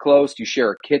really close, you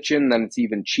share a kitchen, then it's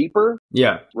even cheaper.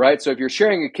 Yeah. Right. So if you're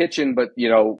sharing a kitchen, but you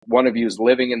know, one of you is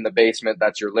living in the basement,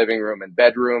 that's your living room and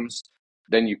bedrooms,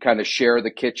 then you kind of share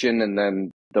the kitchen, and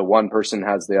then the one person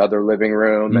has the other living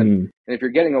room. And if you're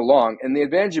getting along, and the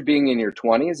advantage of being in your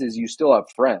 20s is you still have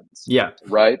friends. Yeah.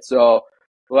 Right. So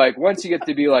like once you get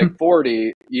to be like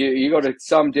 40, you go to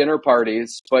some dinner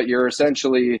parties, but you're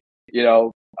essentially, you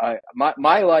know,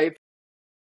 my life,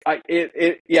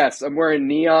 yes, I'm wearing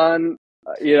neon,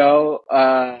 you know,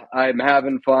 I'm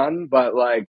having fun, but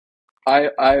like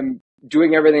I'm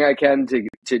doing everything I can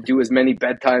to do as many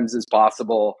bedtimes as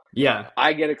possible. Yeah.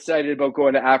 I get excited about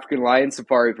going to African lion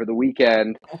safari for the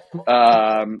weekend,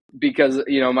 because,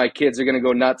 you know, my kids are going to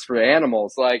go nuts for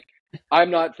animals. Like, I'm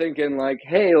not thinking like,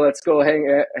 hey, let's go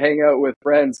hang out with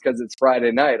friends because it's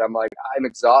Friday night. I'm like, I'm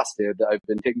exhausted. I've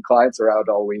been taking clients around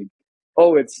all week.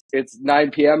 Oh, it's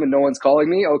 9 p.m. and no one's calling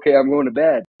me. Okay, I'm going to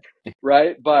bed.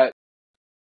 Right. But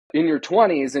in your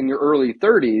 20s and your early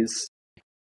 30s,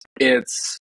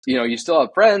 it's, you know, you still have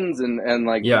friends and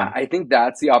like, Yeah. I think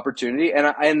that's the opportunity.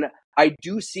 And I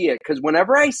do see it because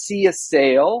whenever I see a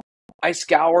sale, I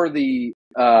scour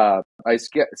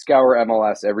scour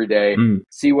MLS every day,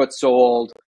 see what's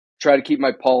sold, try to keep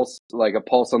my pulse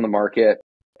on the market.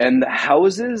 And the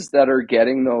houses that are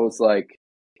getting those, like,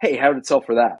 hey, how did it sell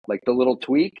for that? Like the little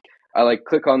tweak, I like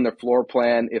click on their floor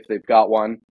plan if they've got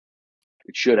one.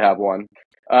 It should have one.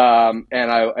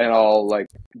 And I'll like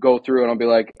go through and I'll be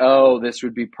like, oh, this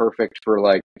would be perfect for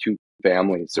like two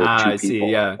families or two I people. see,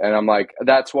 yeah. And I'm like,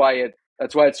 that's why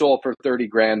it sold for 30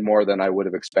 grand more than I would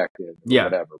have expected or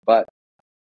whatever. But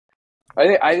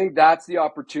I think that's the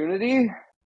opportunity.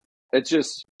 It's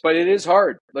just, but it is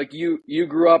hard. Like you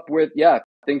grew up with,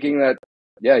 thinking that,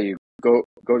 you go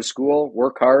to school,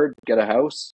 work hard, get a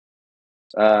house.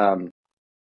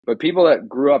 But people that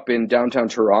grew up in downtown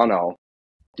Toronto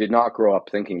did not grow up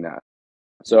thinking that.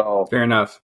 So fair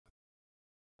enough.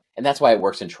 And that's why it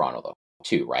works in Toronto though,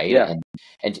 too, right? Yeah.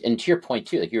 And to your point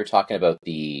too, like you were talking about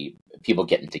the people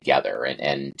getting together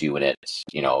and doing it,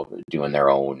 you know, doing their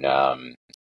own,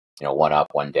 you know, one up,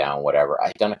 one down, whatever.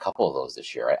 I've done a couple of those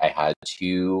this year. I had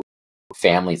two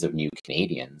families of new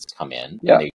Canadians come in.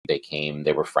 Yeah. And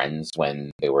they were friends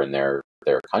when they were in their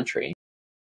country,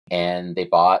 and they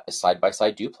bought a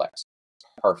side-by-side duplex.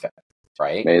 Perfect.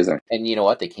 Right? Amazing. And you know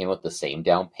what? They came with the same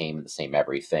down payment, the same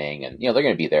everything. And, you know, they're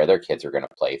going to be there. Their kids are going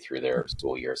to play through their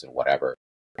school years and whatever.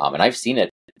 And I've seen it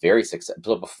very successful.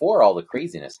 So before all the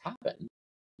craziness happened,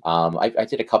 I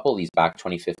did a couple of these back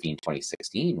 2015,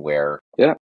 2016, where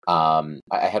I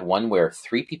had one where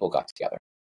 3 people got together.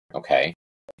 Okay.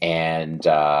 And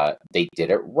they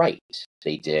did it right.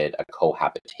 They did a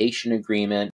cohabitation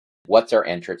agreement. What's our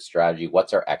entrance strategy?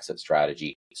 What's our exit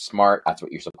strategy? Smart. That's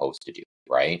what you're supposed to do.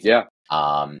 Right. Yeah.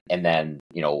 And then,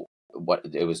 you know,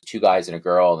 it was 2 guys and a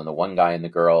girl, and then the one guy and the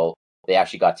girl, they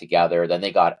actually got together. Then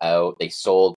they got out, they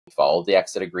sold, followed the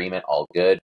exit agreement, all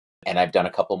good. And I've done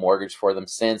a couple mortgages for them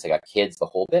since. I got kids, the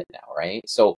whole bit now. Right.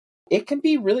 So it can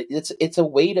be really, it's a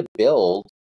way to build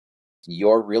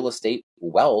your real estate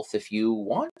wealth if you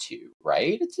want to,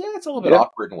 right? It's a little bit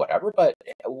awkward and whatever, but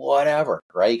whatever,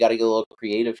 right? You got to get a little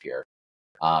creative here.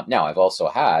 Now, I've also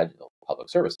had public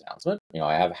service announcement. You know,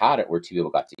 I have had it where 2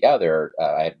 people got together.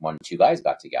 I had 2 guys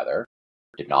got together,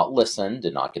 did not listen,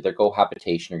 did not get their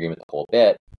cohabitation agreement, the whole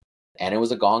bit, and it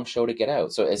was a gong show to get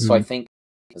out. So I think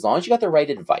as long as you got the right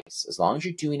advice, as long as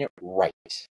you're doing it right,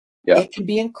 it can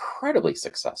be incredibly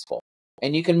successful.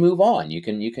 And you can move on. You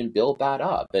can build that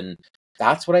up. And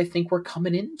that's what I think we're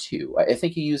coming into. I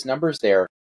think you use numbers there.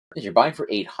 If you're buying for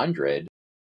 800,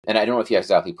 and I don't know if you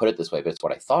exactly put it this way, but it's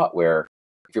what I thought, where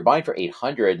if you're buying for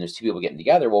 800 and there's 2 people getting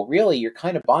together, well, really, you're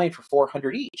kind of buying for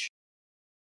 400 each.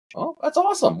 Well, that's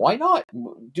awesome. Why not?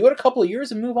 Do it a couple of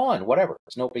years and move on. Whatever.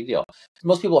 It's no big deal.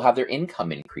 Most people have their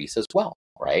income increase as well,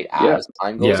 right? As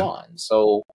time goes on.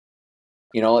 So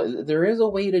there is a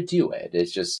way to do it.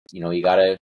 It's just, you got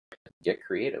to get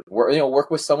creative.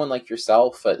 Work with someone like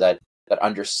yourself that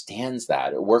understands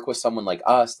that. Work with someone like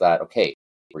us that, okay,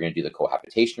 we're going to do the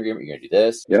cohabitation agreement. You're going to do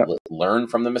this. Yeah. Learn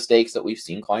from the mistakes that we've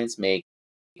seen clients make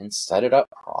and set it up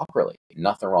properly.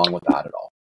 Nothing wrong with that at all.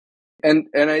 And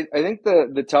I think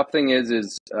the tough thing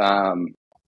is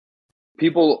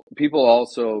people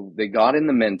also, they got in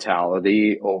the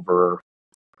mentality over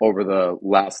the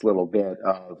last little bit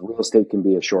of real estate can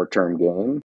be a short-term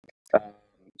game.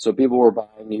 So people were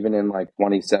buying even in like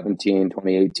 2017,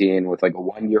 2018 with like a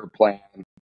 1-year plan. I'm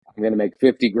going to make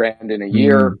 50 grand in a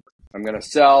year. I'm going to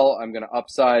sell. I'm going to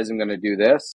upsize. I'm going to do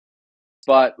this.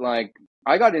 But like,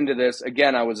 I got into this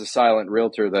again. I was a silent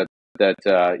realtor that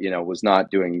was not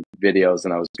doing videos,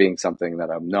 and I was being something that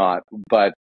I'm not.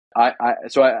 But I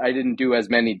didn't do as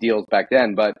many deals back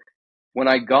then. But when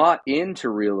I got into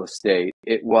real estate,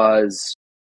 it was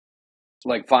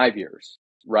like 5 years,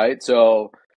 right?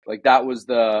 So like that was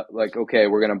okay,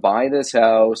 we're going to buy this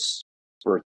house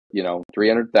for,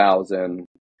 300,000.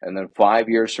 And then 5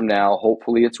 years from now,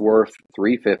 hopefully it's worth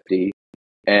 350.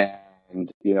 And,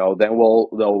 then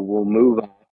we'll move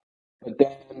on. But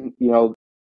then,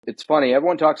 it's funny.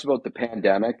 Everyone talks about the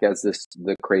pandemic as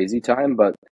the crazy time,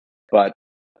 but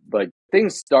like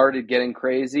things started getting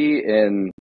crazy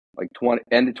in like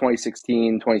end of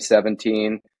 2016,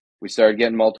 2017. We started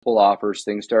getting multiple offers.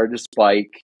 Things started to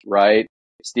spike, right?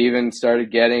 Steven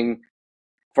started getting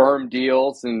firm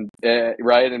deals and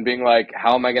right, and being like,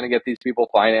 how am I going to get these people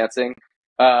financing?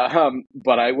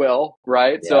 But I will,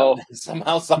 right? Yeah, so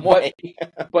somehow, some way.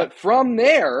 But from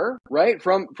there, right,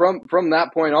 from that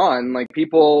point on, like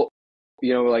people,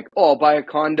 like, oh, I'll buy a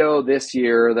condo this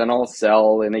year, then I'll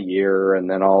sell in a year, and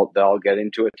then I'll get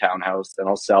into a townhouse, then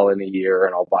I'll sell in a year,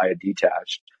 and I'll buy a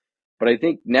detached. But I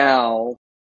think now,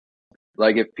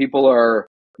 like, if people are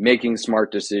making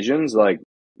smart decisions, like,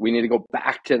 we need to go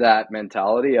back to that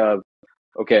mentality of,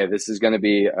 okay, this is going to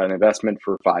be an investment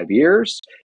for 5 years.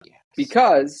 Yes.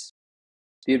 Because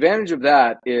the advantage of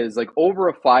that is, like, over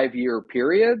a 5-year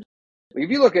period, if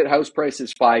you look at house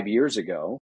prices 5 years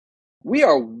ago, we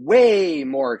are way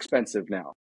more expensive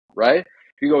now, right?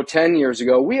 If you go 10 years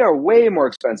ago, we are way more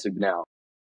expensive now,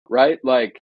 right?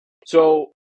 Like,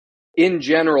 so in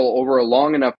general, over a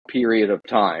long enough period of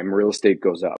time, real estate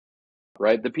goes up,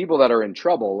 right? The people that are in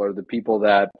trouble are the people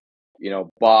that,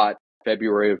 bought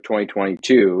February of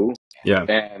 2022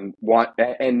 and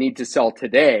need to sell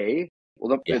today.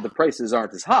 Well, the prices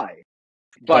aren't as high,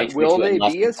 but will they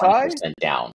be as high?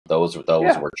 Down. Those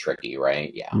were tricky,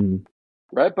 right? Yeah.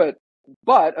 Right. But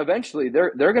eventually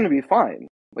they're going to be fine.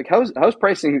 Like house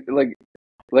pricing, like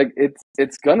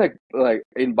it's gonna, like,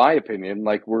 in my opinion,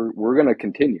 like we're going to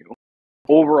continue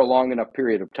over a long enough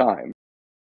period of time.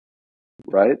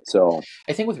 Right. So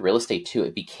I think with real estate too,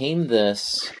 it became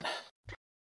this.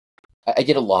 I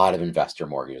did a lot of investor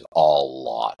mortgages, a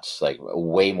lot, like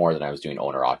way more than I was doing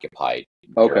owner occupied.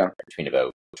 Okay. Between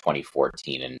about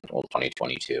 2014 and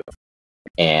 2022.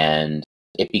 And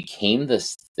it became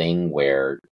this thing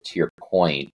where, to your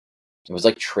point, it was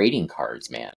like trading cards,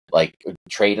 man. Like,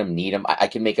 trade them, need them. I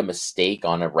can make a mistake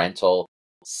on a rental,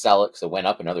 sell it because it went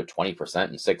up another 20%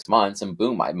 in 6 months, and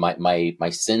boom, my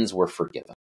sins were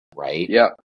forgiven, right? Yeah.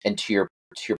 And to your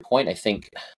point, I think,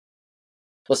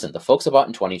 listen, the folks that bought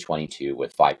in 2022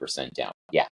 with 5% down,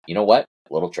 yeah, you know what?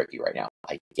 A little tricky right now.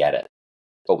 I get it.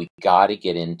 But we got to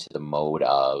get into the mode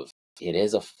of, it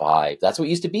is a 5. That's what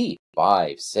it used to be.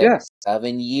 5, 6,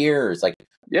 7 years. Like,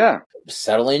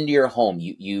 settle into your home.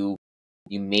 You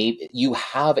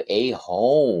have a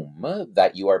home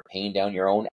that you are paying down your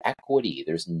own equity.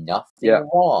 There's nothing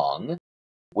wrong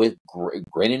with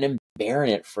grinning and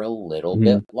bearing it for a little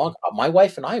bit longer. My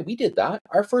wife and I, we did that.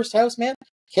 Our first house, man,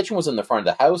 kitchen was in the front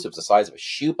of the house. It was the size of a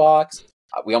shoebox.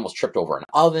 We almost tripped over an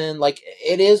oven. Like,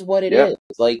 it is what it is.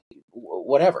 Like,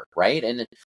 whatever, right?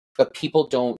 But people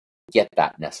don't get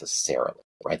that necessarily,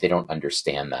 right? They don't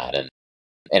understand that.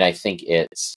 And I think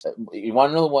it's, you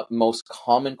want to know what most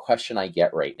common question I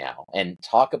get right now, and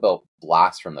talk about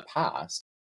blast from the past.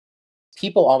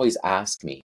 People always ask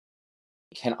me,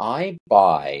 can I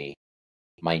buy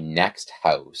my next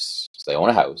house? So they own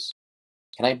a house.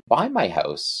 Can I buy my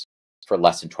house for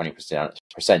less than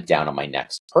 20% down on my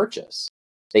next purchase?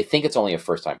 They think it's only a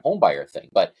first-time home buyer thing.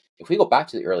 But if we go back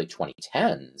to the early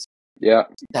 2010s, we did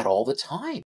that all the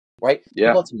time, right?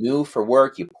 People had to move for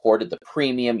work. You ported the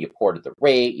premium. You ported the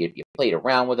rate. You played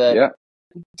around with it.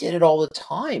 We did it all the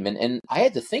time. And I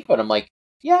had to think about it. I'm like,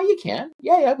 yeah, you can.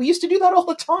 Yeah. We used to do that all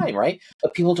the time, right?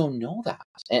 But people don't know that.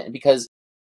 And because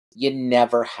you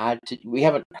never had to. We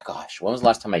haven't, gosh, when was the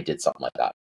last time I did something like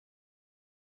that?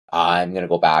 I'm going to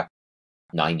go back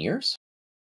 9 years.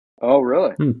 Oh,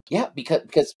 really? Yeah,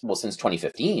 because well, since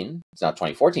 2015, it's now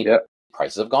 2014. Yeah.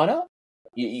 Prices have gone up.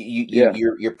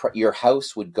 Your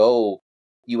house would go.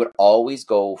 You would always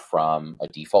go from a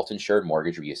default insured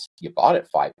mortgage where you bought at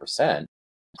 5%.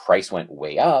 Price went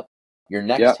way up. Your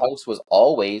next house was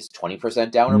always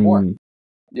 20% down or more.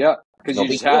 Yeah, because you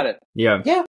just had it. Yeah,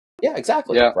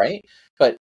 exactly. Yeah. Right.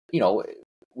 But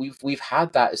we've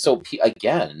had that. So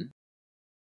again,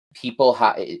 people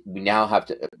we now have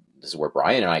to. This is where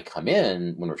Bryan and I come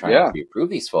in when we're trying to pre-approve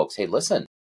these folks. Hey, listen,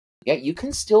 you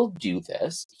can still do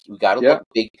this. We got to look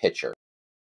big picture.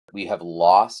 We have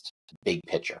lost big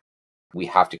picture. We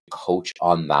have to coach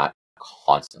on that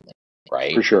constantly,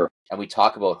 right? For sure. And we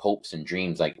talk about hopes and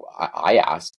dreams. Like I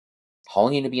asked, how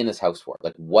long are you going to be in this house for?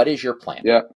 Like, what is your plan?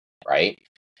 Yeah. Right.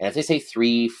 And if they say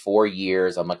 3-4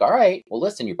 years, I'm like, all right, well,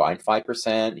 listen, you're buying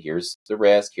 5%. Here's the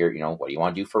risk. Here, what do you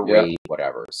want to do for rate,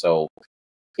 whatever. So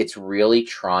it's really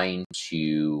trying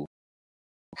to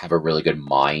have a really good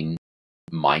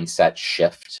mindset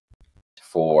shift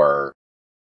for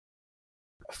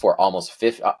almost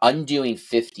undoing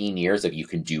 15 years of you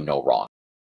can do no wrong.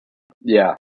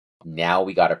 Yeah. Now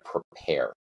we got to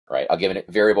prepare, right? I'll give it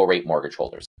variable rate mortgage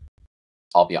holders.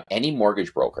 I'll be on any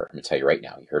mortgage broker. I'm going to tell you right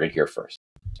now, you heard it here first.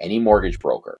 Any mortgage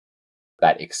broker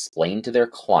that explained to their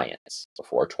clients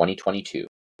before 2022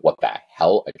 what the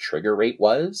hell a trigger rate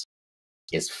was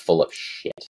is full of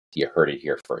shit. You heard it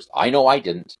here first. I know I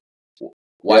didn't.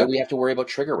 Why do we have to worry about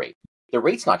trigger rate? The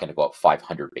rate's not going to go up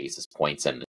 500 basis points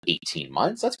in 18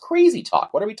 months. That's crazy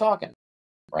talk. What are we talking?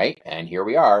 Right? And here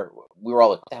we are. We were all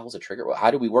like, what the hell's a trigger?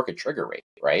 How do we work a trigger rate?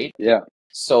 Right? Yeah.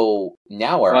 So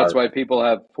now that's why people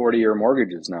have 40-year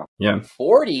mortgages now. Yeah.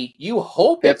 40? You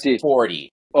hope 50. It's 40.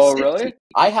 Oh, 60. really?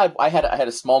 I had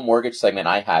a small mortgage segment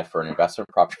I had for an investment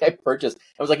property I purchased.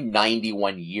 It was like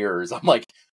 91 years. I'm like,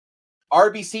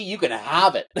 RBC, you can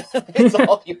have it. It's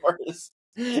all yours.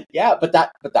 Yeah, but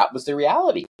that was the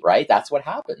reality, right? That's what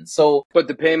happened. So, but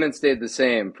the payment stayed the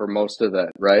same for most of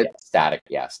that, right?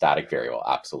 Static variable,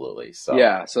 absolutely.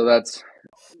 So so that's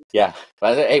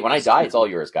But hey, when I die, it's all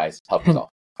yours, guys. Help yourself.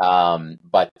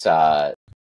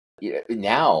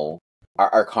 Now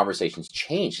our conversations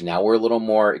changed. Now we're a little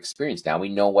more experienced. Now we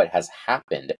know what has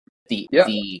happened.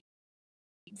 The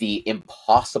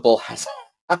impossible has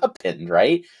happened,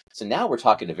 right? So now we're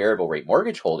talking to variable rate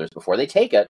mortgage holders before they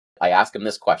take it. I ask them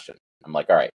this question. I'm like,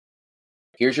 all right,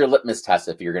 here's your litmus test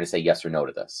if you're going to say yes or no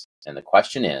to this. And the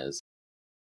question is,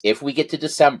 if we get to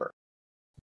December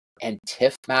and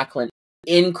Tiff Macklin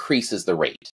increases the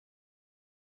rate,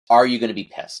 are you going to be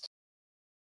pissed?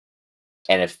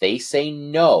 And if they say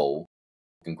no,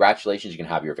 congratulations, you can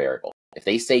have your variable. If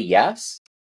they say yes,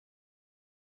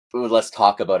 let's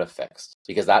talk about a fixed,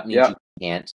 because that means you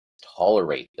can't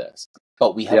tolerate this.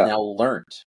 But we have now learned,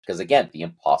 because again, the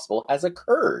impossible has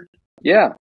occurred. Yeah.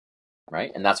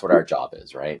 Right? And that's what our job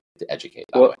is, right? To educate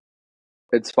that way.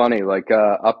 It's funny, like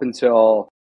up until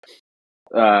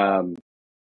I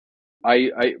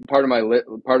part of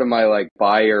my like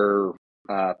buyer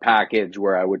package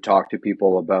where I would talk to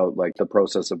people about like the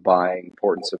process of buying,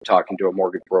 importance of talking to a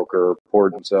mortgage broker,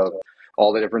 importance of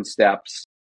all the different steps,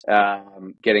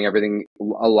 getting everything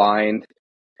aligned.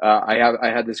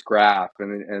 I had this graph,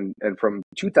 and from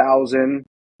 2000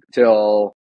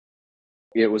 till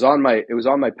it was on my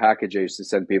package I used to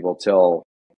send people till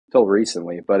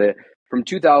recently, but from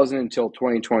 2000 until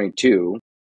 2022,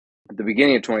 at the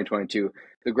beginning of 2022,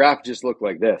 the graph just looked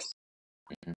like this.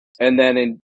 And then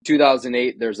in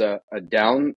 2008, there's a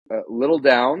little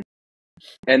down,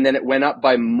 and then it went up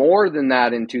by more than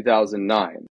that in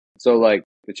 2009. So like,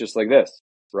 it's just like this,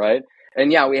 right? And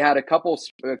we had a couple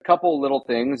little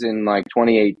things in like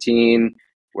 2018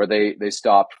 where they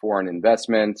stopped foreign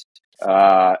investment.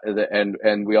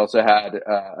 And we also had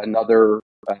another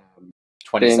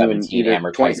 2017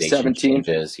 amortization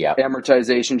changes. Yeah,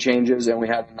 amortization changes, and we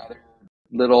had another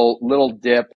little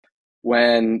dip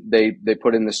when they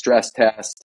put in the stress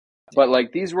test. But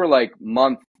like these were like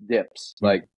month dips,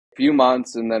 like few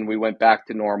months, and then we went back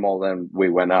to normal, then we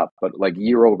went up. But like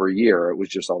year over year, it was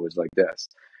just always like this.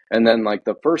 And then like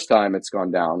the first time it's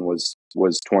gone down was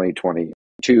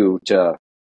 2022 to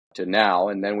now,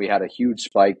 and then we had a huge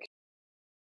spike.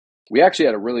 We actually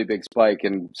had a really big spike,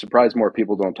 and surprised more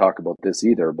people don't talk about this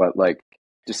either. But like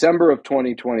December of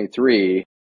 2023,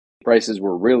 prices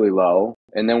were really low,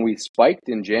 and then we spiked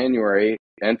in January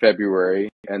and February,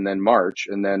 and then March,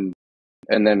 and then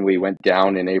we went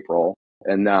down in April.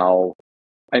 And now,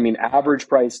 I mean, average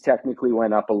price technically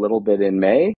went up a little bit in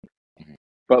May,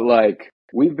 but like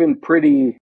we've been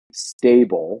pretty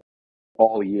stable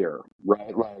all year,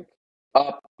 right? Like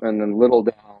up and then little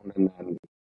down, and then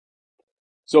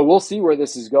So we'll see where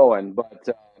this is going. But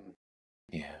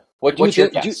yeah, what's your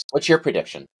guess? What's your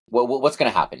prediction? What's going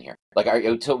to happen here? Like,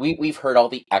 so we've heard all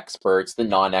the experts, the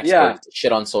non-experts,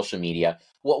 shit on social media.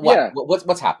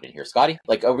 What's happening here, Scottie?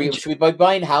 Like, should we be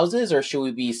buying houses or should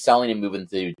we be selling and moving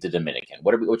to the Dominican?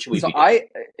 What should we be doing?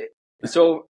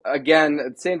 So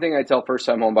again, same thing I tell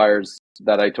first-time home buyers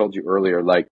that I told you earlier.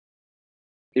 Like,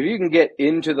 if you can get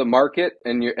into the market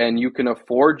and you can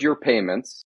afford your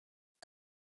payments,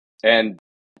 and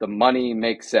the money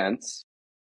makes sense,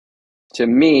 to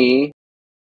me,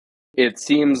 it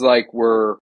seems like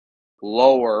we're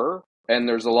lower and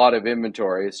there's a lot of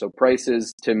inventory. So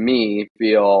prices to me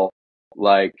feel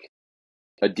like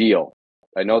a deal.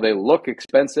 I know they look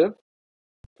expensive,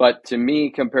 but to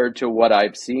me, compared to what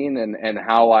I've seen and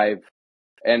how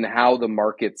the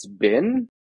market's been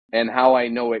and how I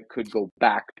know it could go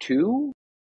back to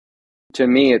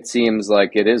me, it seems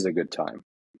like it is a good time,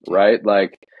 right?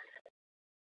 Like,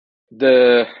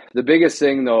 the biggest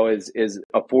thing though is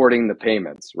affording the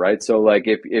payments, right? So like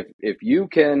if you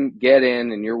can get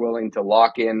in and you're willing to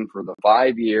lock in for the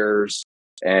 5 years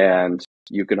and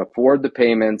you can afford the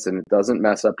payments and it doesn't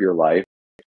mess up your life,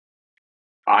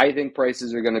 I think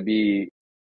prices are going to be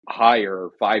higher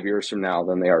 5 years from now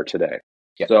than they are today.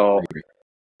 Yeah, so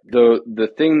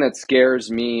the thing that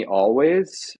scares me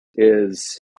always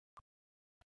is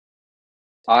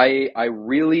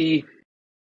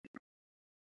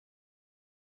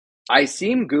I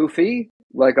seem goofy,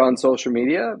 like on social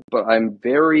media, but I'm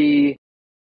very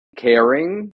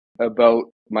caring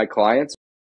about my clients,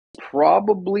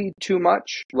 probably too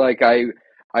much. Like I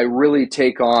really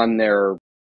take on their,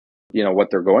 what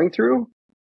they're going through.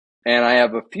 And I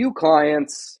have a few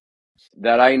clients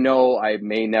that I know I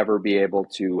may never be able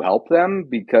to help them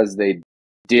because they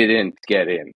didn't get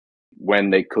in when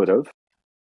they could have.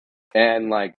 And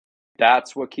like,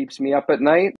 that's what keeps me up at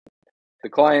night. The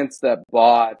clients that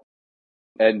bought,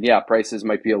 and yeah, prices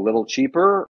might be a little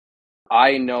cheaper.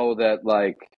 I know that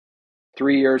like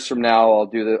 3 years from now, I'll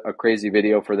do a crazy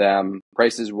video for them.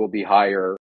 Prices will be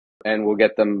higher and we'll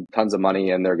get them tons of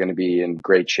money and they're going to be in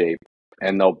great shape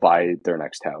and they'll buy their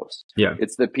next house. Yeah.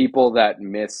 It's the people that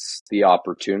miss the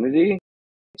opportunity.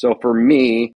 So for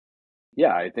me,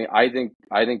 yeah, I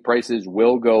think prices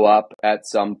will go up at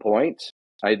some point.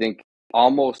 I think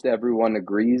almost everyone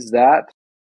agrees that.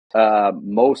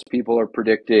 Most people are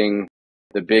predicting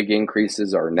the big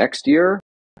increases are next year,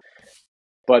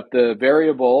 but the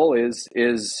variable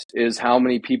is how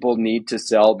many people need to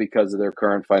sell because of their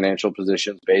current financial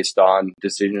positions based on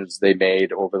decisions they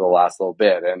made over the last little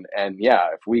bit. And yeah,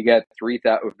 if we get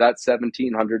 3,000, if that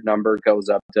 1,700 number goes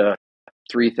up to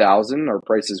 3,000, our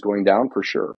price is going down for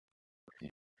sure,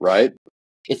 right?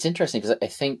 It's interesting because I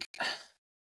think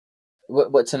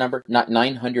what's the number? Not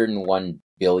 $901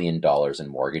 billion in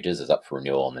mortgages is up for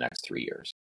renewal in the next 3 years.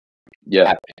 Yeah.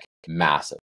 Epic,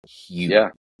 massive, huge. Yeah.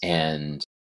 And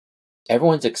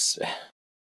everyone's it's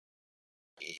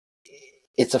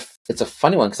a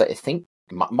funny one because I think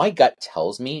my gut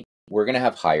tells me we're going to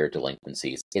have higher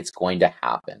delinquencies. It's going to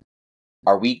happen.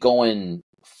 Are we going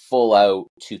full out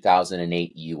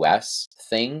 2008 US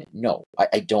thing? No,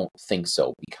 I don't think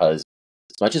so, because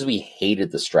as much as we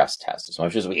hated the stress test, as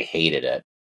much as we hated it,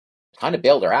 kind of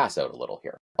bailed our ass out a little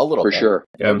here. A little bit. Sure.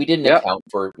 Yeah. We didn't account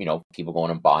for, people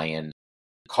going and buying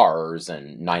cars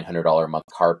and $900 a month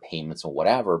car payments and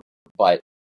whatever. But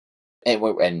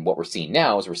and what we're seeing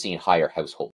now is we're seeing higher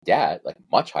household debt, like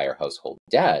much higher household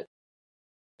debt.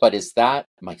 But is that,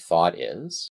 my thought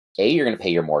is, you're going to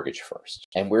pay your mortgage first.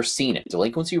 And we're seeing it.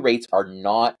 Delinquency rates are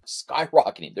not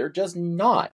skyrocketing. They're just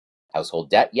not.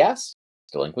 Household debt, yes.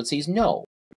 Delinquencies, no.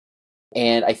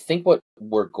 And I think what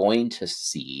we're going to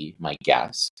see, my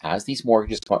guess, as these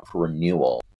mortgages come up for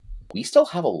renewal, we still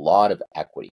have a lot of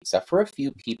equity, except for a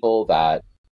few people that,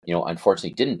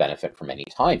 unfortunately didn't benefit from any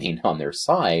timing on their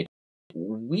side.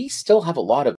 We still have a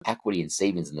lot of equity and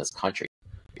savings in this country.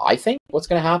 I think what's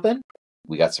going to happen,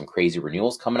 we got some crazy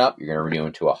renewals coming up. You're going to renew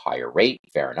into a higher rate,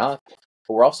 fair enough.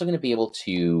 But we're also going to be able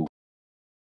to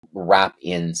wrap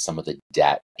in some of the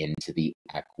debt into the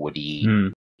equity.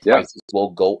 Prices will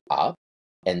go up.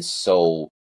 And so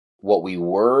what we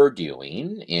were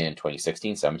doing in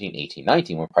 2016, 17, 18,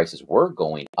 19, when prices were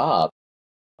going up,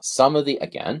 some of the,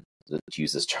 again, to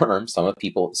use this term, some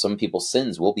people's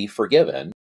sins will be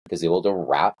forgiven because they will to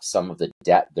wrap some of the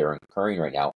debt they're incurring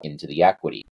right now into the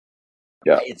equity.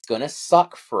 Yeah. It's going to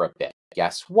suck for a bit.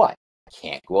 Guess what?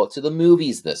 Can't go out to the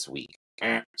movies this week.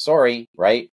 Sorry,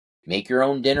 right? Make your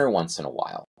own dinner once in a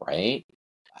while, right?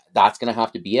 That's going to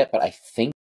have to be it. But I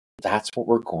think that's what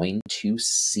we're going to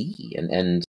see.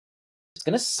 And It's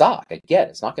going to suck. I get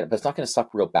it. But it's not going to suck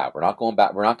real bad. We're not going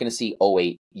back. We're not going to see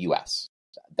 '08 US.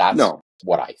 That's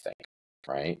what I think.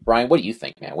 Right, Brian, what do you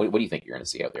think, man? What do you think you're going to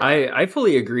see out there? I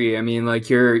fully agree. I mean, like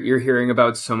you're hearing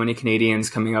about so many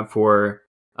Canadians coming up for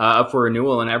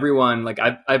renewal, and everyone, like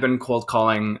I've been cold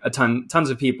calling tons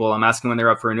of people. I'm asking when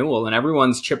they're up for renewal, and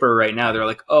everyone's chipper right now. They're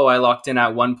like, oh, I locked in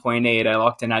at 1.8, I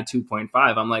locked in at 2.5.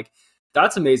 I'm like,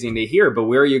 that's amazing to hear, but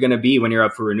where are you going to be when you're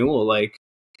up for renewal? Like,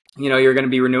 you're going to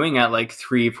be renewing at like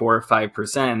 3, 4,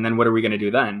 5%, and then what are we going to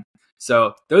do then?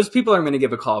 So those people are going to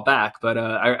give a call back, but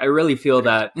I really feel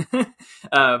that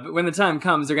when the time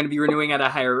comes, they're going to be renewing at a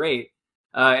higher rate,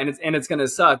 and it's going to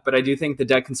suck. But I do think the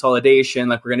debt consolidation,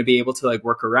 like we're going to be able to like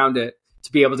work around it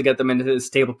to be able to get them into a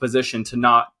stable position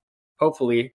to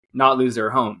hopefully not lose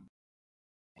their home.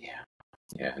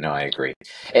 Yeah, no, I agree,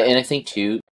 and I think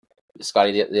too,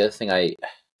 Scottie, the other thing I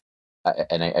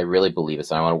really believe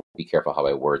this, and I want to be careful how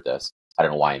I word this. I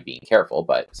don't know why I'm being careful,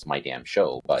 but it's my damn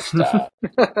show. But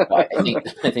I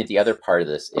think the other part of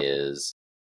this is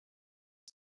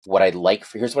here's what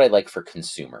I like for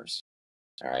consumers.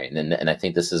 All right. And I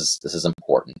think this is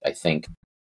important. I think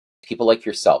people like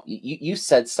yourself, you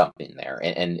said something there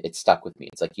and it stuck with me.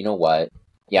 It's like, you know what?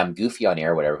 Yeah, I'm goofy on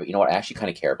air, whatever, but you know what? I actually kind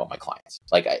of care about my clients.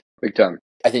 Like big time.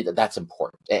 I think that's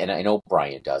important. And I know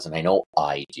Brian does, and I know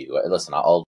I do. Listen,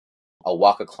 I'll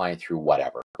walk a client through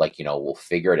whatever. Like, we'll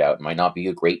figure it out. It might not be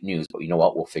a great news, but you know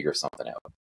what? We'll figure something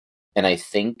out. And I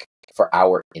think for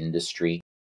our industry,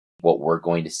 what we're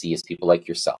going to see is people like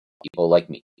yourself, people like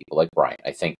me, people like Brian.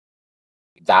 I think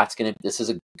this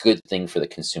is a good thing for the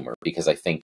consumer, because I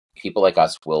think people like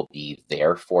us will be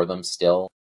there for them still.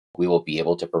 We will be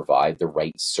able to provide the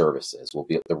right services. We'll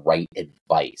be the right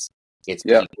advice. It's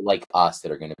people like us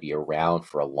that are going to be around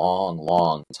for a long,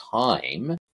 long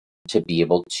time to be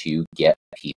able to get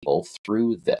people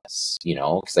through this,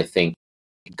 because I think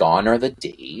gone are the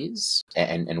days,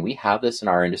 and we have this in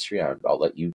our industry. I'll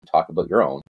let you talk about your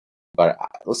own, but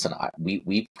listen,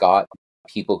 we've got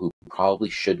people who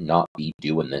probably should not be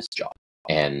doing this job,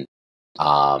 and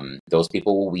those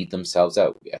people will weed themselves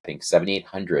out. I think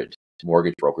 7,800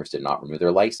 mortgage brokers did not renew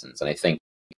their license, and I think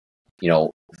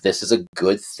this is a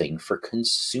good thing for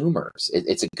consumers.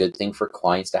 It's a good thing for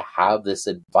clients to have this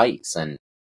advice and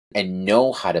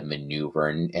know how to maneuver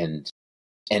and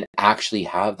actually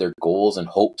have their goals and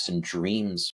hopes and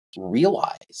dreams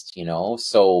realized,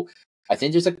 So I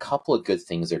think there's a couple of good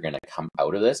things that are going to come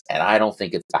out of this, and I don't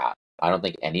think it's bad. I don't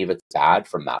think any of it's bad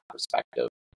from that perspective.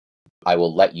 I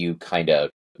will let you kind of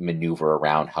maneuver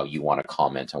around how you want to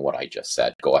comment on what I just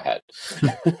said. Go ahead.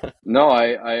 No,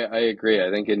 I agree. I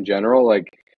think in general, like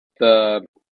the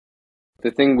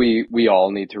thing we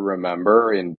all need to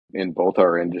remember in both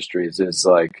our industries is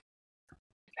like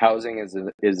housing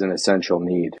is an essential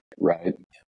need, right?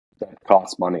 That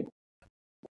costs money,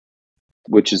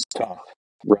 which is tough,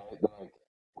 right? Like,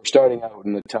 we're starting out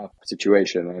in a tough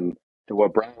situation, and to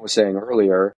what Brian was saying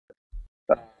earlier,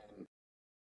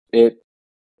 it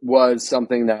was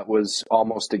something that was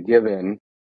almost a given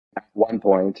at one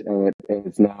point, and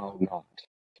it's now not,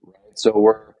 right? So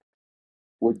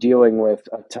we're dealing with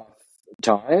a tough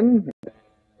time,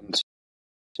 and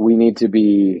we need to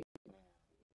be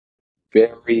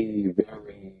very,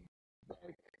 very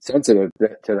sensitive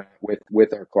to that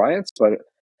with our clients, but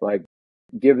like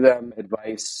give them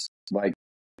advice like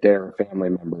they're a family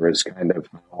member is kind of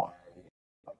how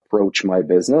I approach my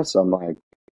business. I'm like,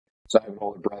 so I have an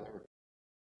older brother,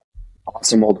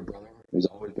 awesome older brother, who's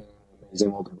always been an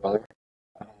amazing older brother.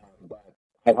 But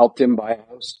I helped him buy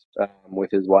a house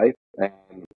with his wife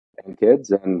and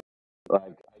kids, and like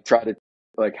I try to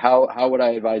like how would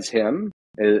I advise him?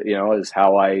 Is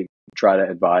how I try to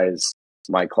advise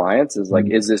my clients is like,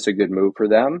 is this a good move for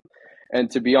them?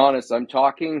 And to be honest, I'm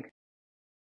talking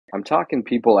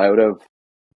people out of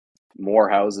more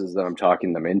houses than I'm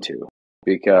talking them into,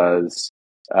 because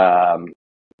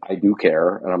I do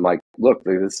care, and I'm like, look,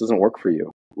 this doesn't work for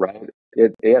you, right?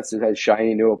 Yes, it has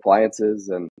shiny new appliances,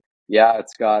 and yeah,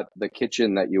 it's got the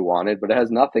kitchen that you wanted, but it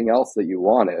has nothing else that you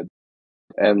wanted,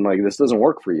 and like this doesn't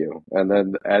work for you. And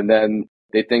then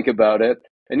they think about it,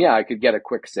 and yeah, I could get a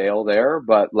quick sale there,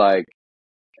 but like,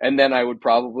 and then I would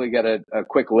probably get a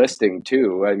quick listing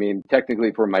too. I mean,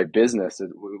 technically for my business,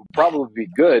 it would probably be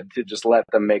good to just let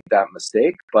them make that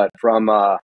mistake. But from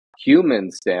a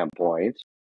human standpoint,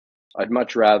 I'd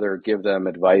much rather give them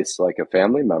advice like a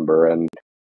family member. And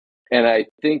I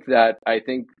think that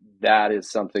is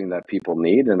something that people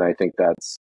need. And I think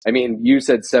you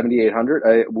said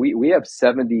 7,800. We have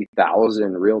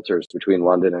 70,000 realtors between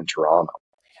London and Toronto.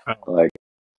 Like,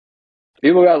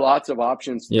 people got lots of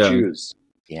options to choose.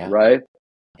 Yeah. Right.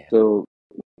 Yeah. So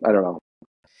I don't know.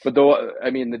 But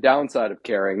the downside of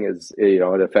caring is,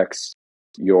 it affects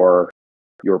your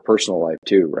personal life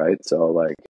too, right? So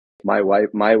like my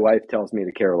wife tells me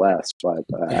to care less, but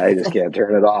I just can't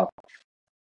turn it off.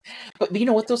 But you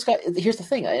know what, those guys, here's the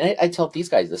thing. I tell these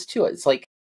guys this too. It's like,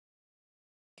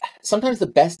 sometimes the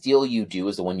best deal you do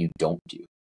is the one you don't do.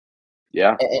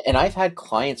 Yeah. And I've had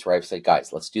clients where I've said,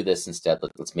 guys, let's do this instead.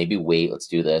 Let's maybe wait. Let's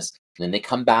do this. And then they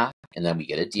come back and then we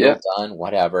get a deal done,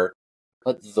 whatever.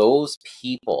 But those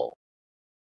people,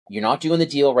 you're not doing the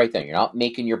deal right then. You're not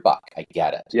making your buck. I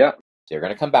get it. Yeah. They're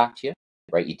going to come back to you,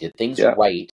 right? You did things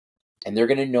right. And they're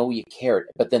going to know you cared.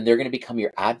 But then they're going to become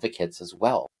your advocates as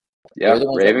well. Yeah. They're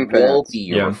the ones Raving that will fans. be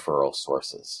your referral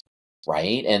sources,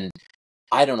 right? And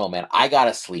I don't know, man. I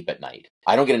gotta sleep at night.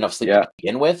 I don't get enough sleep to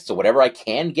begin with, so whatever I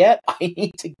can get, I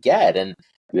need to get. And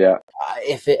I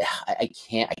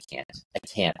can't.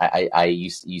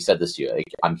 You said this to you. Like,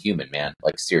 I'm human, man.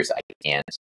 Like, seriously, I can't.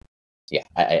 Yeah,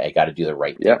 I got to do the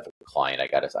right thing for the client. I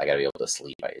gotta be able to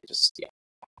sleep.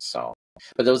 So,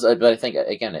 but I think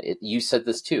again, you said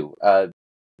this too.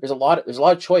 There's a lot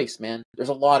of choice, man. There's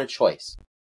a lot of choice,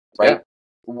 right?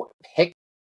 Yeah.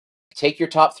 Take your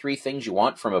top 3 things you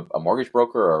want from a mortgage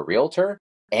broker or a realtor,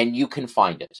 and you can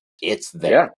find it. It's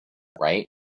there, right?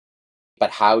 But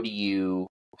how do you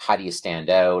stand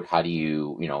out? How do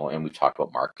you, and we've talked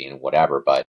about marketing and whatever,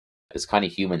 but this kind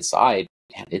of human side,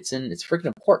 man, it's freaking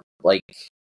important. Like,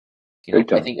 I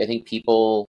think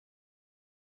people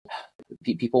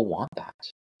want that.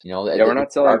 We're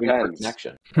not selling pens.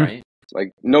 Connection, right?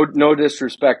 Like, no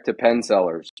disrespect to pen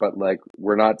sellers, but like,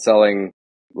 we're not selling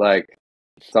like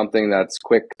something that's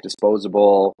quick,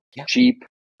 disposable, cheap,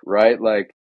 right?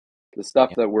 Like, the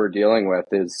stuff that we're dealing with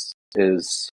is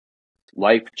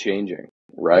life changing,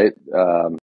 right?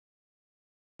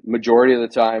 Majority of the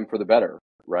time for the better,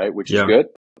 right? Which is good,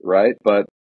 right? But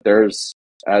there's,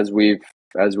 as we've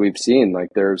seen, like,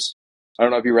 I don't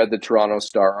know if you read the Toronto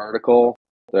Star article,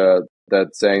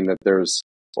 that's saying that there's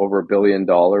over $1 billion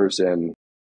in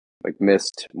like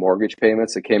missed mortgage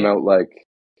payments. It came out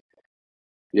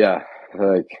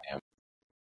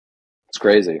it's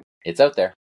crazy. It's out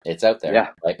there.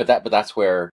 Yeah. Right. But that's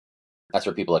where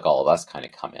people like all of us kind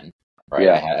of come in, right?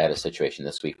 Yeah. I had a situation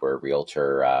this week where a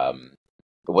realtor,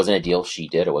 it wasn't a deal she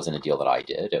did. It wasn't a deal that I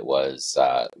did. It was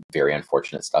very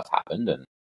unfortunate stuff happened. And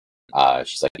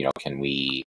she's like, can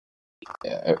we,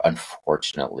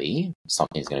 unfortunately,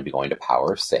 something's going to be going to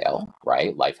power of sale,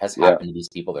 right? Life has happened to these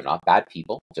people. They're not bad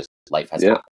people. Just life has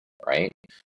happened, right?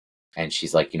 And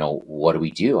she's like, what do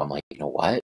we do? I'm like, you know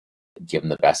what? Give them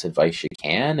the best advice you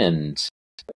can and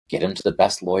get them to the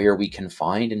best lawyer we can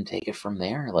find and take it from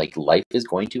there. Like, life is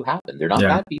going to happen. They're not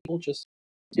bad people, just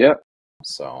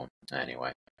So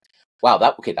anyway, wow,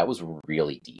 that was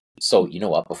really deep. So you know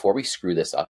what? Before we screw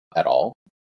this up at all,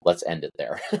 let's end it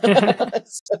there.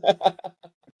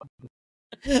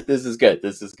 This is good.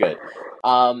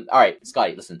 All right,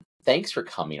 Scottie, listen, thanks for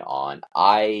coming on.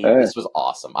 This was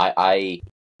awesome. I'll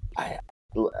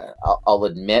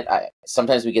admit,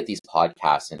 sometimes we get these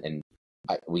podcasts and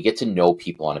we get to know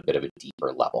people on a bit of a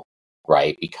deeper level,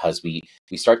 right? Because we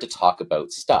start to talk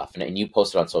about stuff, and you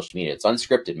posted on social media. It's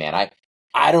unscripted, man.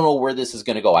 I don't know where this is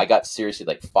going to go. I got seriously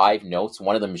like 5 notes.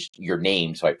 One of them is your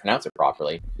name, so I pronounce it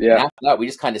properly. Yeah. And after that, we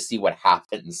just kind of see what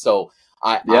happens. So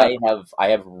I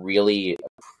have really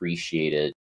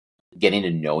appreciated getting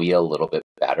to know you a little bit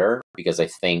better, because I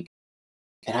think,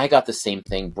 and I got the same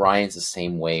thing. Brian's the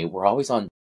same way. We're always on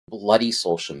bloody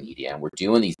social media and we're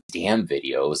doing these damn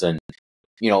videos, and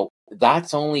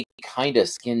that's only kind of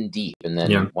skin deep. And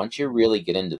then once you really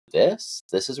get into this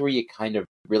is where you kind of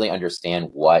really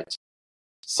understand what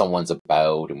someone's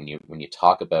about. And when you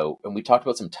talk about, and we talked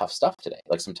about some tough stuff today,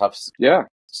 like some tough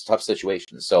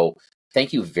situations. So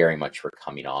thank you very much for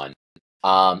coming on.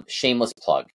 Shameless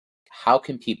plug. How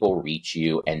can people reach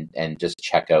you and just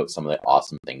check out some of the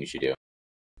awesome things you do?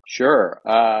 Sure.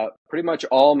 Pretty much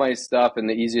all my stuff, and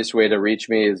the easiest way to reach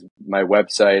me is my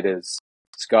website is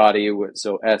Scottie,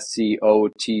 so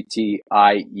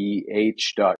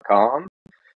SCOTTIEH.com.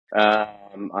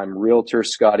 I'm Realtor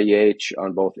Scottie H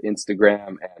on both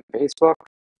Instagram and Facebook.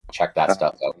 Check that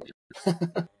stuff out.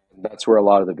 That's where a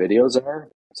lot of the videos are.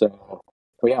 So,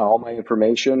 all my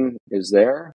information is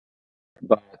there.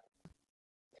 But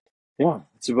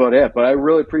that's about it. But I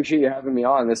really appreciate you having me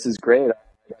on. This is great. I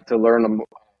got to learn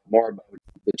more about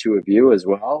the two of you as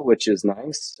well, which is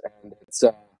nice. And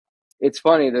it's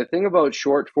funny. The thing about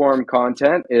short form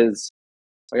content is,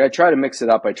 like, I try to mix it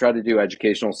up. I try to do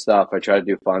educational stuff. I try to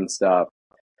do fun stuff,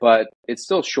 but it's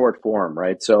still short form,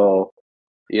 right? So,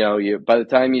 by the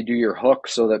time you do your hook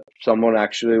so that someone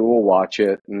actually will watch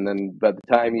it, and then by the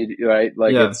time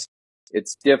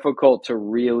it's difficult to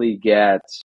really get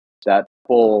that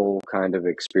full kind of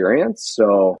experience.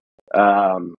 So,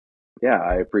 yeah,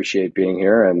 I appreciate being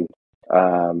here and,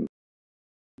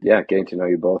 yeah, getting to know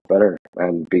you both better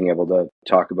and being able to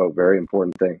talk about very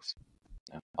important things.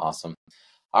 Awesome.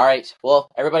 All right.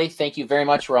 Well, everybody, thank you very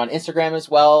much. We're on Instagram as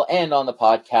well and on the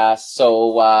podcast.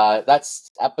 So that's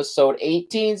episode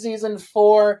 18, season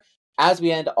 4, as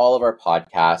we end all of our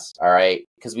podcasts. All right.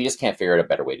 Because we just can't figure out a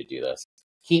better way to do this.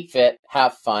 Keep fit,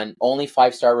 have fun, only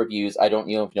 5-star reviews. I don't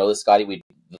know if you know this, Scotty.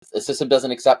 The system doesn't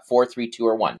accept 4, 3, 2,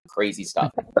 or 1. Crazy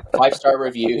stuff. 5-star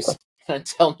reviews.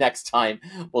 Until next time,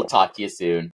 we'll talk to you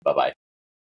soon. Bye-bye.